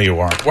 Really? No, you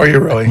weren't. Were you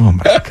really? Oh,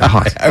 my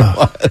God. I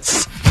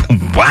was.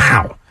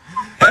 Wow.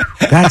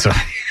 That's a...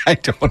 I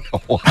don't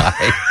know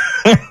why.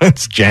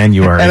 It's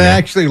January. And it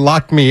actually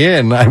locked me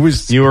in.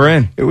 You were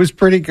in. It was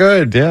pretty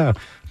good, yeah.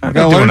 They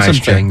do a nice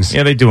job. Things.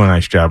 Yeah, they do a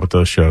nice job with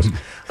those shows.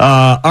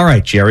 All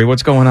right, Jerry,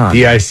 what's going on?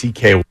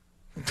 DICK.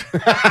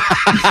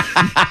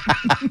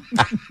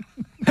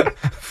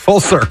 Full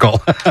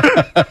circle.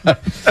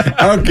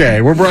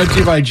 Okay, we're brought to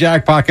you by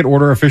Jackpocket.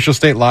 Order official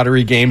state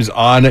lottery games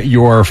on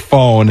your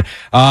phone.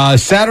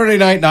 Saturday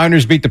night,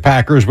 Niners beat the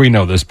Packers. We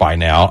know this by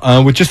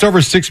now. With just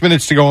over 6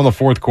 minutes to go in the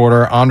fourth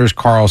quarter, Anders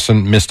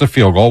Carlson missed a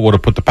field goal. Would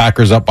have put the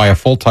Packers up by a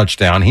full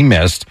touchdown. He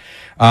missed.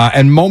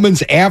 And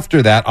moments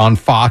after that on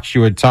Fox,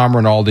 you had Tom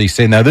Rinaldi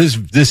say, now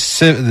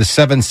the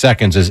 7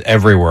 seconds is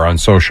everywhere on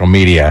social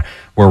media,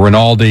 where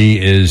Rinaldi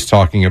is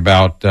talking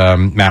about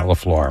Matt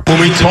LaFleur. When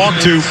we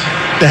talked to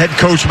the head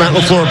coach, Matt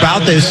LaFleur,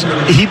 about this,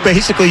 he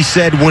basically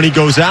said when he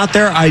goes out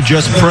there, I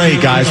just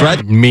pray, guys,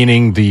 right?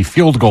 Meaning the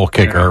field goal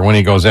kicker when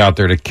he goes out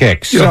there to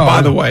kick. So,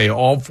 by the way,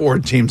 all 4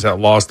 teams that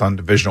lost on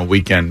divisional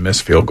weekend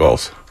missed field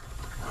goals.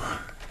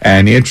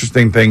 And the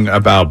interesting thing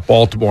about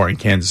Baltimore and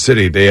Kansas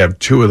City, they have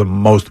 2 of the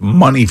most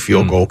money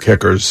field goal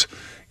kickers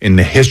in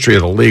the history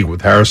of the league,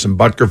 with Harrison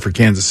Butker for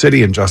Kansas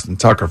City and Justin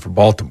Tucker for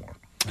Baltimore.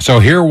 So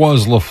here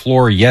was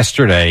LaFleur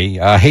yesterday.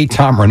 Hey,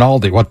 Tom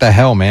Rinaldi, what the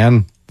hell,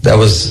 man? That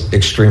was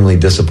extremely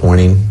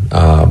disappointing.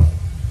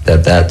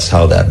 That's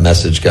how that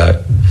message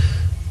got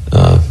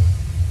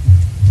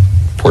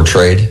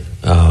portrayed.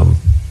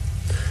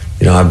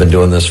 I've been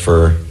doing this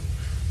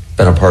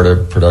been a part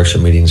of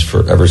production meetings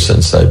ever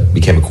since I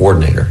became a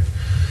coordinator,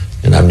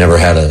 and I've never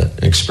had an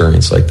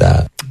experience like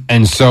that.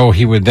 And so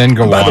he would then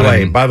go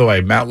on. By the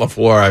way, Matt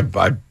LaFleur,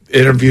 I've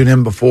interviewed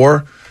him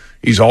before.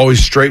 He's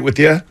always straight with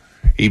you.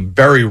 He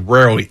very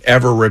rarely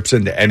ever rips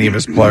into any of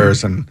his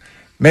players, and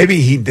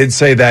maybe he did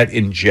say that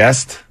in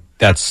jest.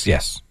 That's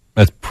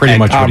pretty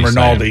much Tom what he's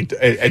Rinaldi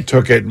saying.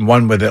 Took it and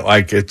won with it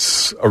like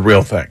it's a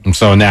real thing. And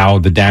so now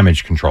the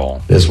damage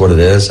control. It is what it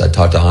is. I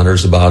talked to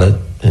Anders about it,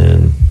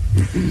 and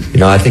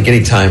I think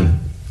anytime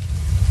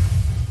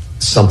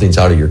something's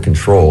out of your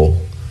control,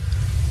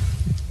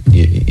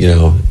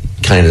 you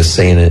kind of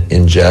saying it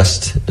in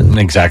jest. And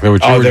exactly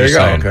what you were there just you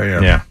go. saying.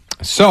 Okay, yeah.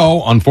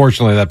 So,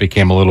 unfortunately, that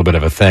became a little bit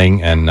of a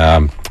thing, and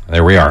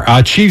there we are.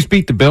 Chiefs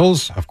beat the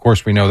Bills. Of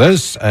course, we know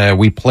this.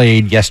 We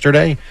played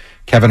yesterday.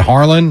 Kevin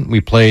Harlan, we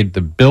played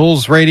the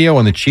Bills radio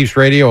and the Chiefs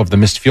radio of the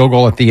missed field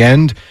goal at the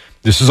end.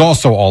 This is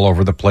also all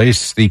over the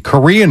place. The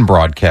Korean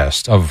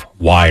broadcast of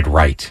Wide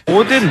Right.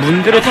 모든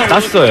문들을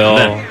닫았어요.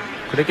 네.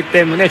 그렇기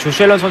때문에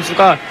조시 앨런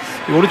선수가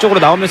오른쪽으로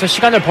나오면서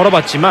시간을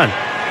벌어봤지만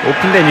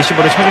오픈된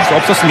리시버를 찾을 수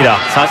없었습니다.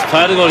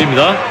 44야드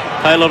거리입니다.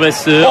 타일러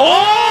베스.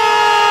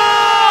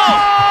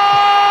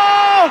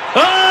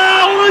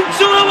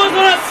 오른쪽으로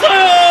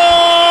벗어났어요.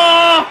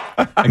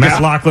 I guess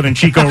Loughlin and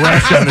Chico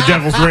Resch on the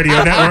Devil's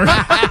Radio Network.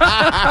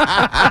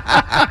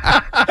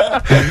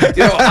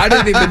 I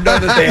didn't even know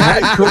that they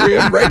had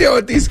Korean radio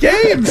at these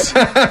games.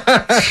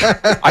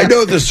 I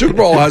know the Super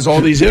Bowl has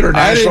all these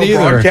international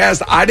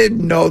broadcasts. I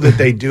didn't know that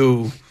they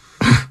do.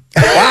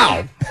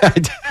 Wow.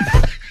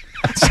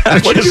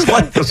 Sounded just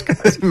like those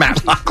guys,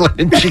 Matt Loughlin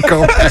and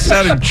Chico. That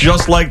sounded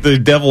just like the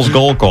Devil's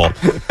goal call.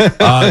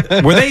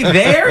 Were they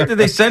there? Did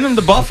they send them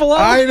to Buffalo?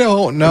 I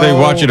don't know. They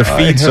want you to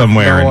feed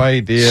somewhere. No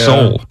idea.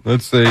 Seoul.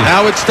 Let's see.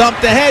 Now it's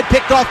stumped ahead,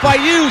 picked off by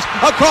Hughes.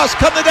 Across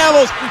come the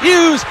Devils.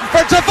 Hughes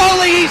for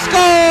Toffoli. He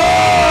scores!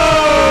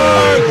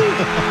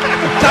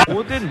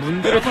 모든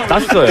문들을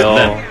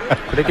닫았어요.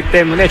 그렇기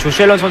때문에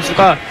조시 앨런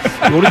선수가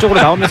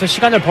오른쪽으로 나오면서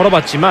시간을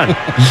벌어봤지만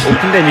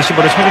오픈된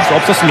리시버를 찾을 수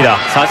없었습니다.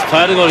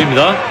 44야드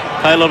거리입니다.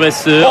 타일러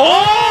베스.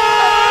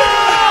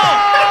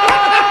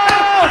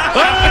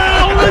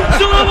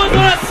 오른쪽으로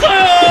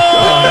벗어났어요.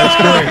 That's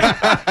great.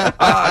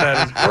 That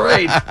is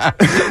great.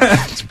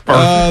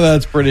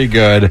 That's pretty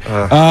good.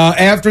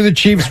 After the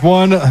Chiefs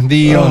won,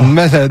 the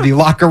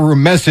locker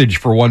room message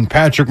for one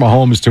Patrick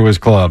Mahomes to his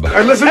club.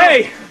 Hey, listen.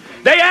 Hey,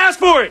 they asked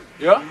for it.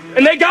 Yeah.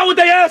 And they got what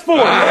they asked for.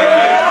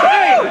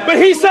 Hey, but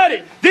he said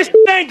it. This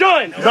ain't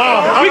done. We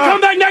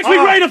come back next week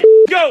ready to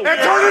go. And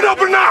turn it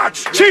up a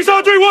notch. Chiefs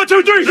on 3, 1,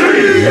 2, 3.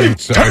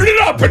 Turn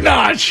it up a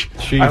notch.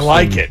 Chiefs I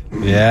like it.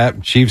 Yeah,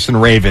 Chiefs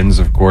and Ravens,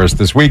 of course,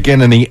 this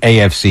weekend in the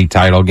AFC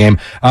title game.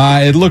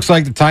 It looks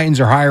like the Titans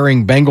are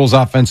hiring Bengals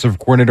offensive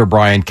coordinator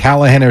Brian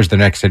Callahan as their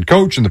next head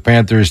coach, and the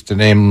Panthers to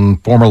name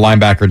former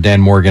linebacker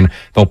Dan Morgan.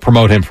 They'll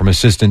promote him from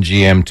assistant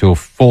GM to a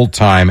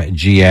full-time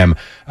GM.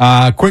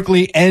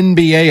 Quickly,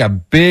 NBA, a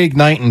big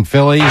night in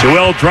Philly.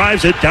 Joel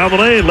drives it down the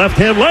lane,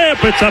 left-hand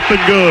layup, it's up and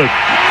good.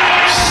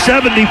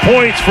 70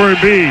 points for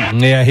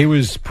Embiid. Yeah, he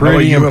was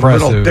pretty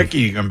impressive. Lil Dicky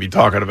you're going to be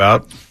talking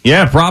about.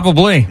 Yeah,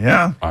 probably.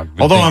 Yeah.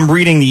 Although I'm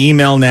reading the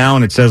email now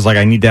and it says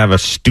I need to have a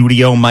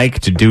studio mic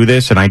to do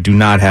this, and I do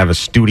not have a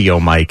studio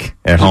mic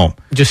at home.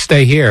 Just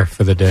stay here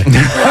for the day.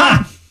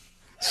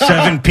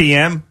 7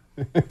 p.m.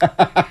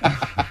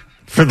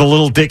 for the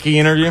Lil Dicky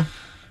interview.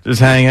 Just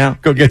hang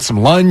out. Go get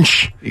some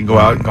lunch. You can go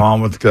out and go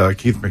on with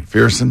Keith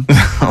McPherson.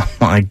 Oh,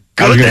 my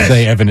I was going to goodness.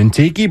 say Evan and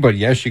Tiki, but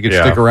yes, you could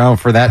stick around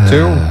for that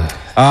too.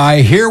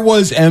 Here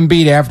was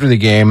Embiid after the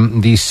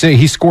game. He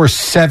scores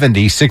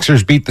 70.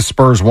 Sixers beat the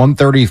Spurs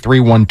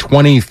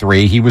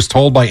 133-123. He was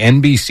told by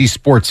NBC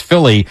Sports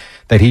Philly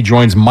that he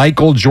joins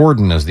Michael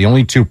Jordan as the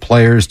only two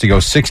players to go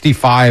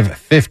 65,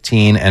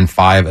 15, and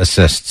 5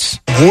 assists.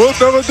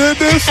 Wolf never did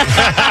this?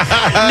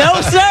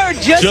 No, sir.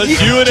 Just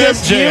you and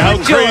MJ. How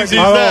crazy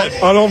is that?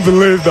 I don't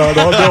believe that.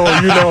 Although,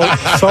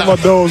 some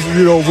of those,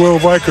 Will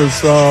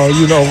records,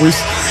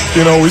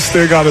 we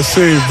still got to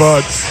see.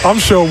 But I'm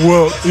sure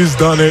he's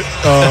done it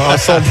at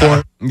some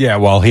point. Yeah,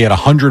 well, he had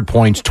 100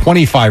 points,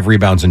 25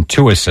 rebounds, and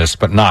 2 assists,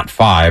 but not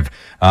 5.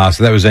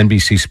 So that was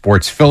NBC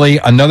Sports Philly.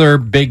 Another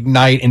big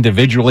night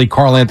individually.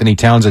 Karl Anthony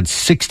Towns had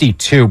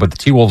 62, but the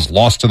T-Wolves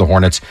lost to the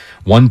Hornets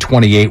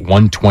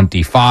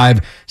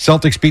 128-125.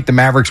 Celtics beat the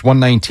Mavericks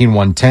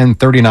 119-110,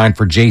 39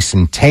 for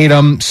Jason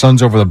Tatum.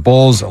 Suns over the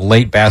Bulls, a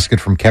late basket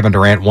from Kevin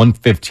Durant,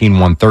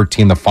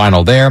 115-113, the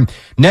final there.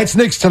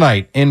 Nets-Knicks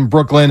tonight in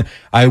Brooklyn.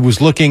 I was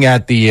looking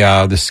at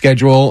the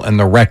schedule and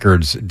the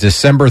records.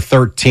 December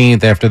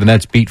 13th, after the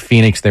Nets beat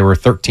Phoenix, they were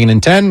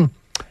 13-10.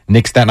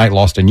 Knicks that night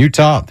lost in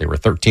Utah. They were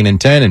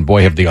 13-10, and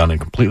boy, have they gone in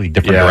completely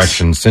different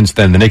directions since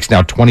then. The Knicks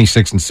now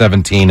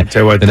 26-17.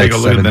 Tell you what, take a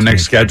look at the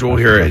next schedule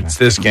here. It's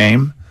this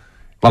game.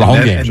 A lot of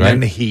home games, and right? then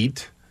the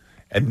Heat,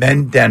 and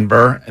then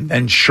Denver, and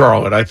then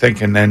Charlotte, I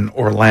think, and then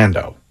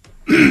Orlando.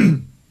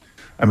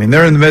 I mean,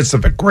 they're in the midst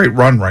of a great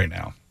run right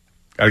now.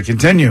 Got to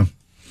continue.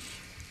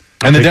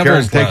 And the take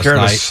Devils take care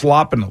of last the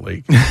slop in the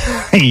league.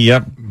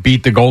 Yep,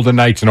 beat the Golden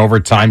Knights in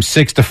overtime,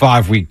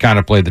 6-5. We kind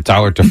of played the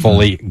Tyler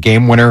Toffoli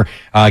game winner.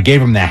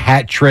 Gave him the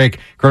hat trick.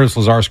 Curtis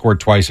Lazar scored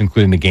twice,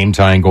 including the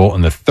game-tying goal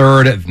in the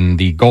third. And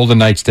the Golden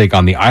Knights take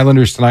on the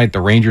Islanders tonight,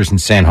 the Rangers in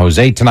San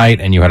Jose tonight,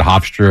 and you had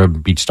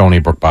Hofstra beat Stony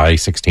Brook by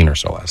 16 or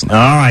so last night.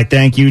 All right,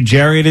 thank you,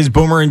 Jerry. It is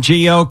Boomer and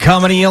Gio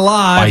coming to you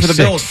live By for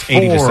the Bills.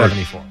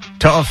 80-74.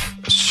 Tough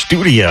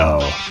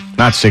Studio.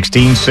 Not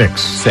 16,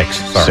 6. 6,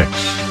 sorry.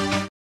 6.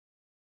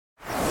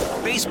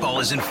 baseball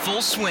is in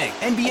full swing.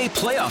 NBA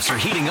playoffs are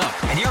heating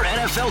up, and your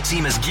NFL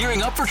team is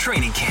gearing up for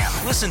training camp.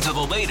 Listen to the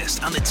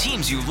latest on the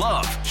teams you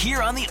love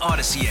here on the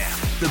Odyssey app.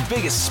 The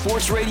biggest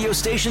sports radio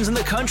stations in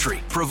the country,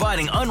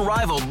 providing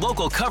unrivaled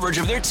local coverage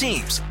of their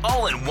teams,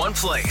 all in one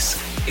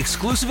place.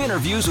 Exclusive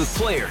interviews with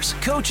players,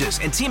 coaches,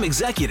 and team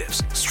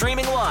executives,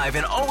 streaming live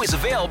and always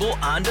available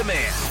on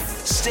demand.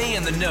 Stay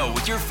in the know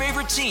with your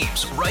favorite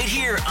teams right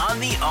here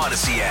on the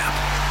Odyssey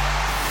app.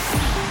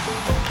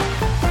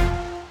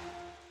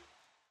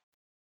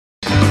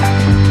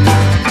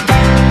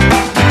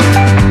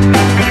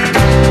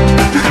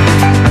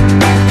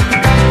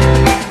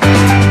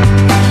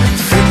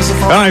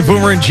 All right,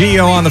 Boomer and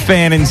Gio on the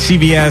Fan and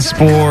CBS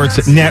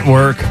Sports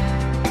Network.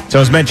 So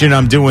I was mentioning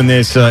I'm doing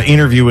this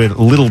interview with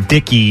Lil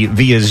Dicky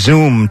via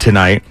Zoom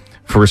tonight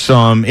for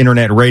some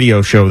internet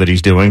radio show that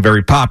he's doing.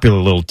 Very popular,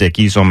 Lil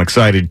Dicky, so I'm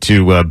excited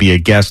to be a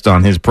guest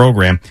on his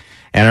program.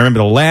 And I remember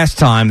the last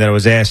time that I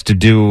was asked to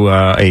do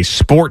a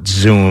sports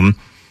Zoom,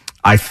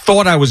 I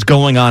thought I was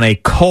going on a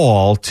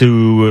call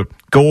to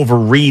go over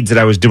reads that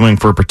I was doing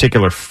for a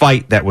particular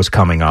fight that was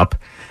coming up.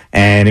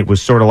 And it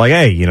was sort of like,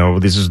 hey, you know,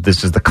 this is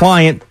the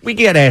client. We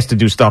get asked to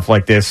do stuff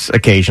like this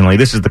occasionally.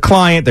 This is the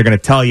client. They're going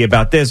to tell you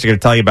about this. They're going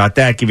to tell you about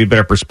that, give you a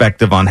better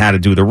perspective on how to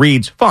do the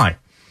reads. Fine.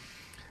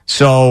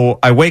 So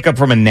I wake up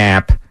from a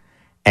nap,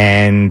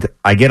 and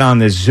I get on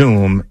this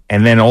Zoom,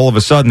 and then all of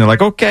a sudden they're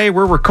like, okay,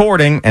 we're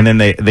recording. And then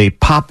they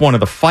pop one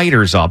of the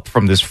fighters up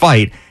from this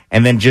fight,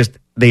 and then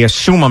they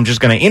assume I'm just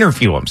going to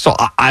interview him. So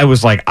I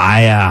was like,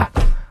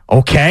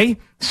 okay.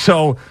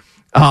 So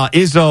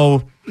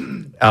Izzo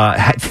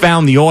had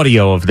found the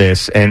audio of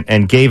this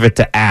and gave it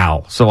to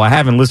Al. So I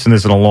haven't listened to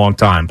this in a long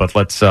time, but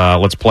let's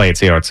play it,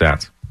 see how it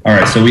sounds. All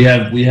right, so we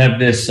have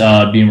this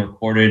being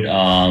recorded.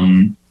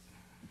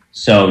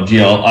 So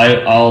Gio,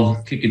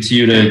 I'll kick it to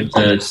you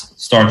to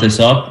start this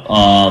up.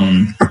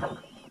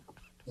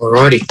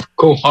 Alrighty,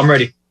 cool. I'm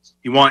ready.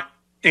 You want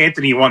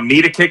Anthony? You want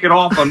me to kick it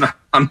off? I'm not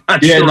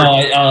yeah, sure.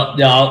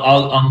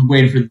 No, I'm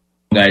waiting for the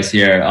guys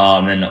here,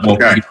 and we'll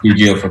kick it to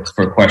you, Gio,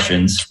 for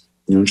questions.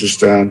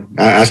 Just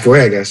ask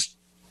away, I guess.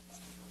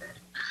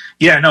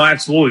 Yeah, no,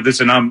 absolutely.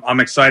 Listen, I'm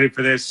excited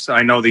for this.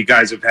 I know the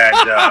guys have had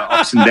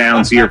ups and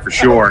downs here for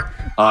sure,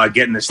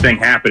 getting this thing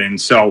happening.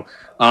 So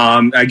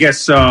I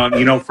guess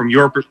from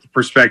your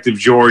perspective,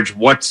 George,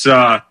 what's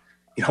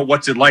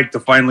it like to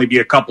finally be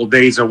a couple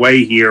days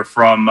away here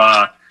from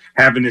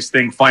having this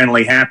thing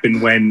finally happen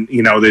when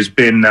there's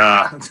been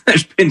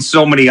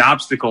so many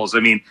obstacles. I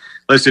mean,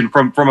 listen,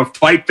 from a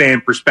fight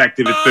fan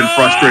perspective, it's been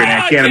frustrating.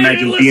 I can't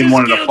imagine being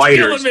one of the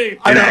fighters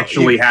and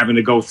actually having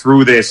to go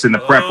through this and the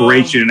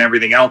preparation and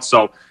everything else.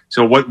 So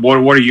what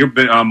are your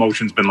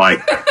emotions been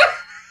like?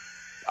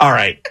 All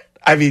right.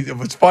 I mean,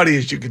 what's funny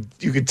is you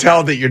could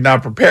tell that you're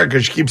not prepared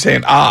because you keep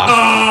saying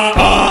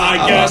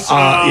I guess.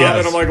 yes.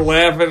 And I'm like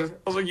laughing.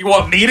 I was like, you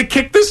want me to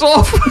kick this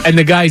off? And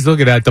the guy's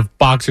looking at the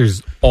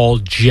boxer's all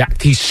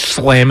jacked. He's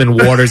slamming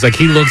waters. Like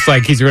he looks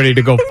like he's ready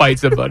to go fight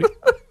somebody.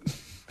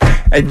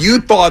 And you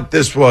thought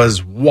this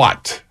was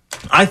what?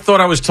 I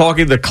thought I was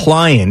talking to the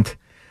client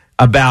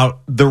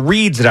about the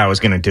reads that I was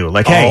going to do.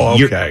 Like,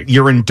 hey,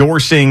 you're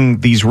endorsing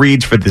these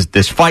reads for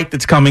this fight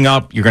that's coming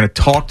up. You're going to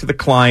talk to the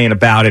client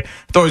about it.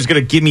 I thought he was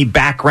going to give me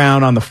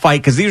background on the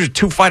fight because these are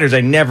two fighters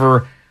I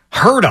never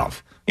heard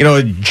of.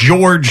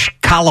 George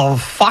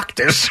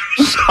Kalafaktis,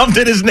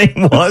 something his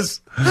name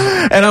was.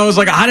 And I was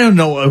like, I don't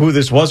know who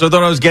this was. I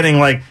thought I was getting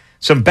like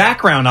some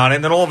background on it,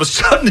 and then all of a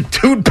sudden the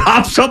dude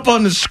pops up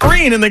on the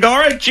screen, and they go, all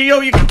right,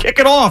 Gio, you can kick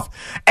it off.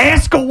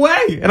 Ask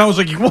away. And I was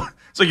like, you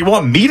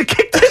want me to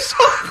kick this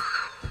off?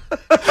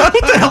 What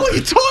the hell are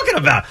you talking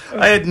about?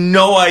 I had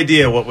no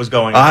idea what was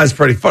going on. It's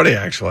pretty funny,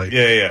 actually.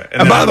 Yeah.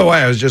 And by the way,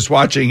 I was just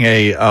watching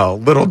a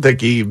Little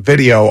Dicky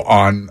video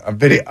on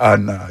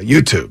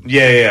YouTube.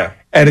 Yeah.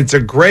 And it's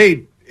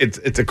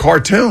it's a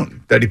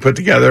cartoon that he put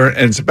together,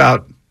 and it's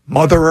about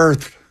Mother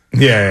Earth.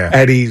 Yeah.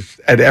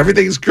 And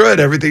everything's good.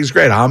 Everything's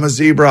great. I'm a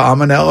zebra.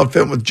 I'm an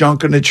elephant with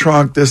junk in the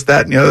trunk. This,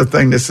 that, and the other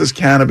thing. This is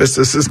cannabis.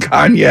 This is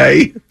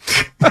Kanye.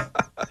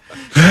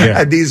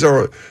 And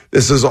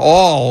this is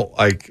all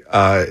like,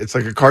 it's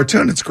like a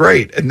cartoon. It's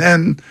great. And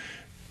then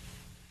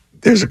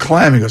there's a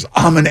clam. He goes,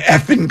 I'm an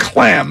effing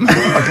clam.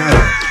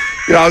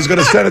 I was going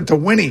to send it to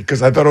Winnie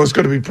because I thought it was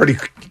going to be pretty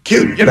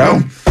cute,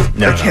 No,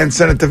 I can't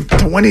send it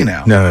to Winnie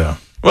now. No.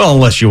 Well,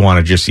 unless you want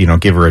to just,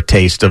 give her a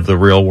taste of the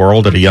real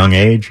world at a young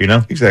age,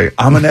 Exactly.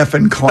 I'm an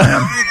effing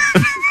clam.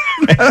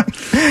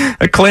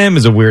 A clam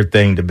is a weird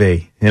thing to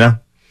be,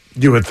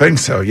 You would think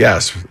so,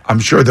 yes. I'm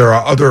sure there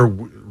are other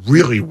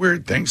really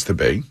weird things to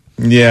be.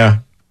 Yeah.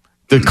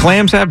 Do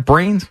clams have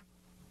brains?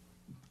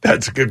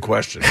 That's a good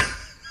question.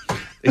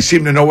 They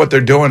seem to know what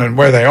they're doing and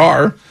where they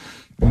are.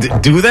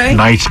 Do they?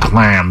 Nice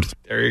clams.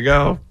 There you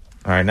go.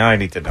 All right, now I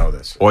need to know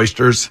this.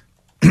 Oysters.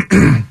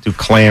 Do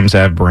clams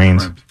have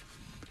brains?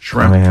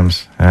 Shrimp.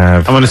 Clams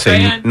have... I'm going to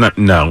say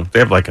no. They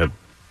have like a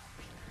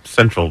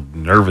central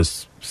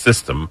nervous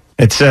system.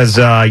 It says,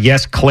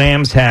 yes,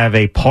 clams have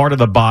a part of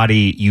the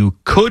body you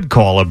could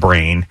call a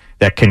brain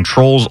that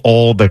controls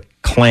all the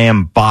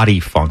clam body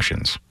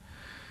functions.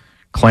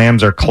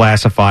 Clams are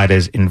classified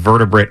as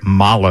invertebrate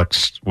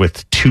mollusks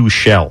with 2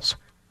 shells.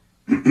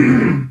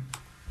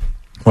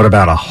 What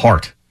about a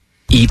heart?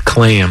 Eat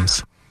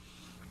clams.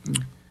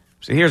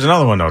 So here's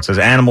another one, though. It says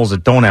animals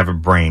that don't have a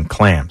brain,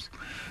 clams.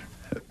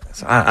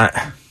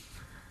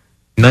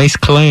 Nice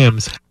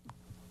clams.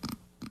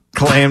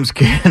 Clams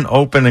can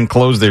open and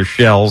close their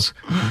shells.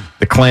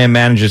 The clam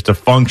manages to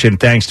function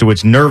thanks to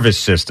its nervous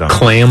system.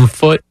 Clam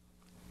foot.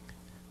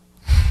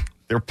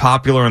 They're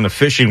popular in the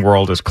fishing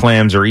world as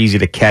clams are easy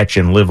to catch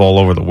and live all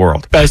over the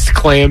world. Best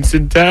clams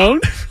in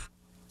town.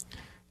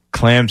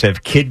 Clams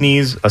have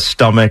kidneys, a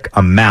stomach,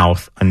 a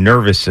mouth, a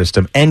nervous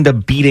system, and a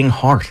beating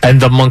heart.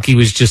 And the monkey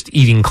was just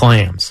eating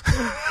clams.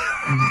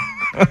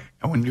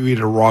 And when you eat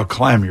a raw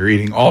clam, you're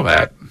eating all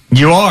that.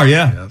 You are,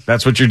 yeah. Yes.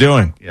 That's what you're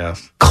doing.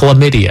 Yes.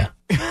 Chlamydia.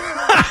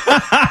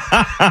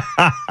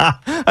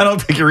 I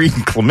don't think you're eating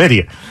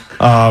chlamydia.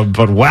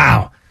 But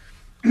wow.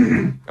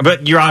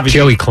 But you're obviously...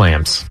 Joey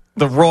clams.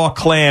 The raw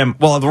clam,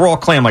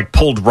 like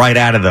pulled right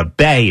out of the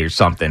bay or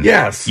something.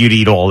 Yes. You'd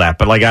eat all that.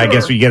 But like, I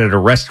guess we get at a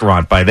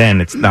restaurant by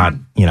then, it's not,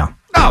 No,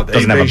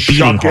 doesn't have a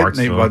beating heart.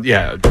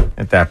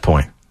 At that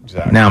point.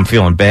 Exactly. Now I'm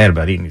feeling bad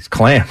about eating these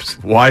clams.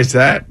 Why is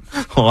that?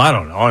 Well, I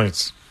don't know. I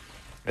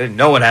didn't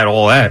know it had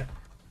all that.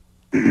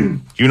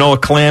 Do you know a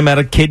clam had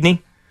a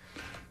kidney?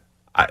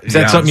 Is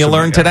that something you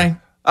learned today?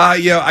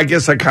 Yeah, I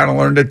guess I kind of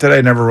learned it today.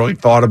 I never really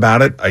thought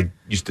about it. I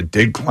used to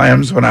dig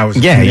clams when I was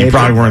a teenager. You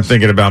probably weren't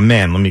thinking about,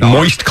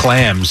 moist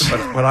clams.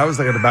 What I was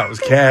thinking about was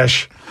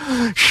cash.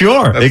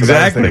 Sure, That's exactly. what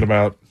I was thinking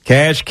about.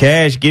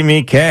 Cash, give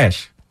me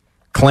cash.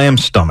 Clam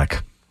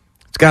stomach.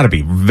 It's got to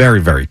be very,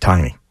 very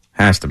tiny.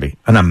 Has to be.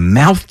 And a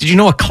mouth? Did you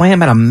know a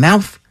clam had a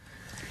mouth?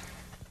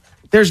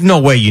 There's no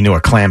way you knew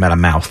a clam had a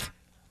mouth.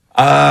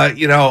 They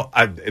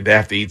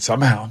have to eat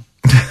somehow.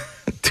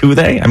 Do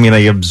they? I mean,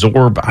 they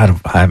absorb. I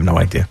have no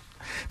idea.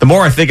 The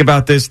more I think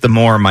about this, the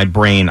more my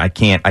brain, I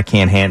can't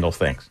handle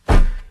things.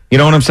 You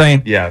know what I'm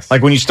saying? Yes.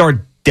 Like when you start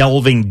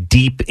delving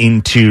deep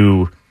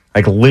into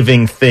like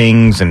living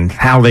things and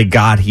how they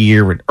got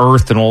here and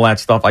Earth and all that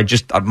stuff,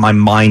 my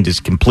mind is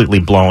completely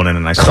blown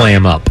and I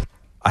clam up.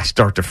 I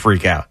start to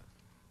freak out.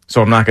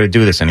 So I'm not going to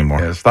do this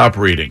anymore. Yeah, stop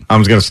reading. I'm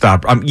just going to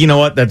stop. You know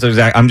what?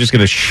 I'm just going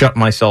to shut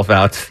myself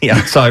out to the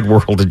outside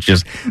world and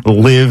just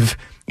live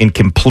in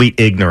complete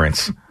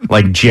ignorance,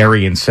 like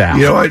Jerry and Sal.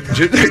 You know what?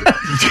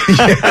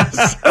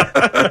 Yes.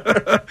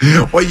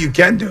 What you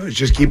can do is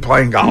just keep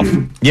playing golf.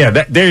 Yeah,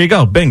 there you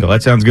go. Bingo.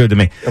 That sounds good to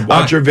me. And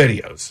watch your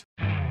videos.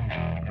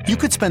 You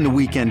could spend the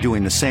weekend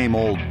doing the same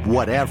old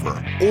whatever,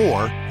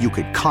 or you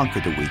could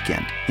conquer the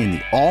weekend in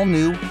the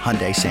all-new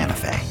Hyundai Santa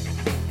Fe.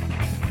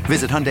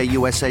 Visit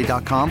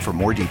HyundaiUSA.com for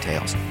more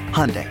details.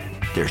 Hyundai,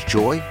 there's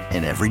joy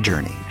in every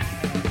journey.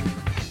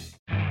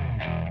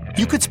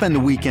 You could spend the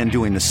weekend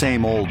doing the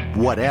same old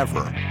whatever,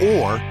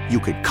 or you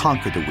could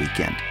conquer the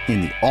weekend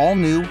in the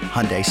all-new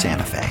Hyundai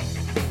Santa Fe.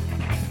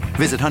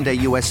 Visit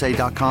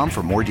HyundaiUSA.com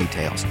for more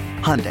details.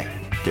 Hyundai,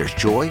 there's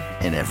joy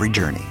in every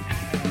journey.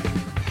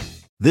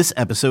 This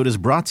episode is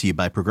brought to you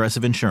by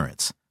Progressive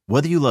Insurance.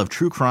 Whether you love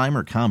true crime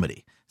or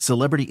comedy,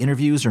 celebrity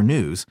interviews or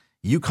news,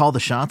 you call the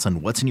shots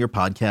on what's in your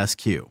podcast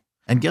queue.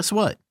 And guess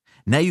what?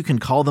 Now you can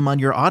call them on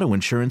your auto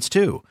insurance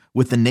too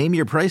with the Name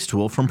Your Price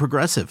tool from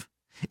Progressive.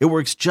 It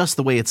works just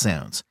the way it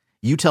sounds.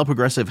 You tell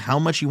Progressive how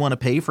much you want to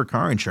pay for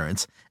car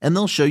insurance, and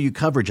they'll show you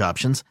coverage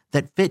options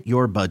that fit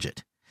your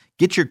budget.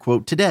 Get your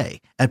quote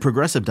today at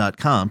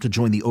Progressive.com to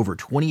join the over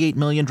 28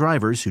 million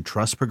drivers who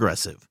trust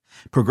Progressive.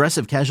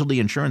 Progressive Casualty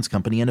Insurance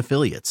Company and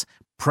Affiliates.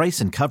 Price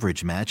and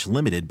coverage match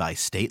limited by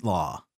state law.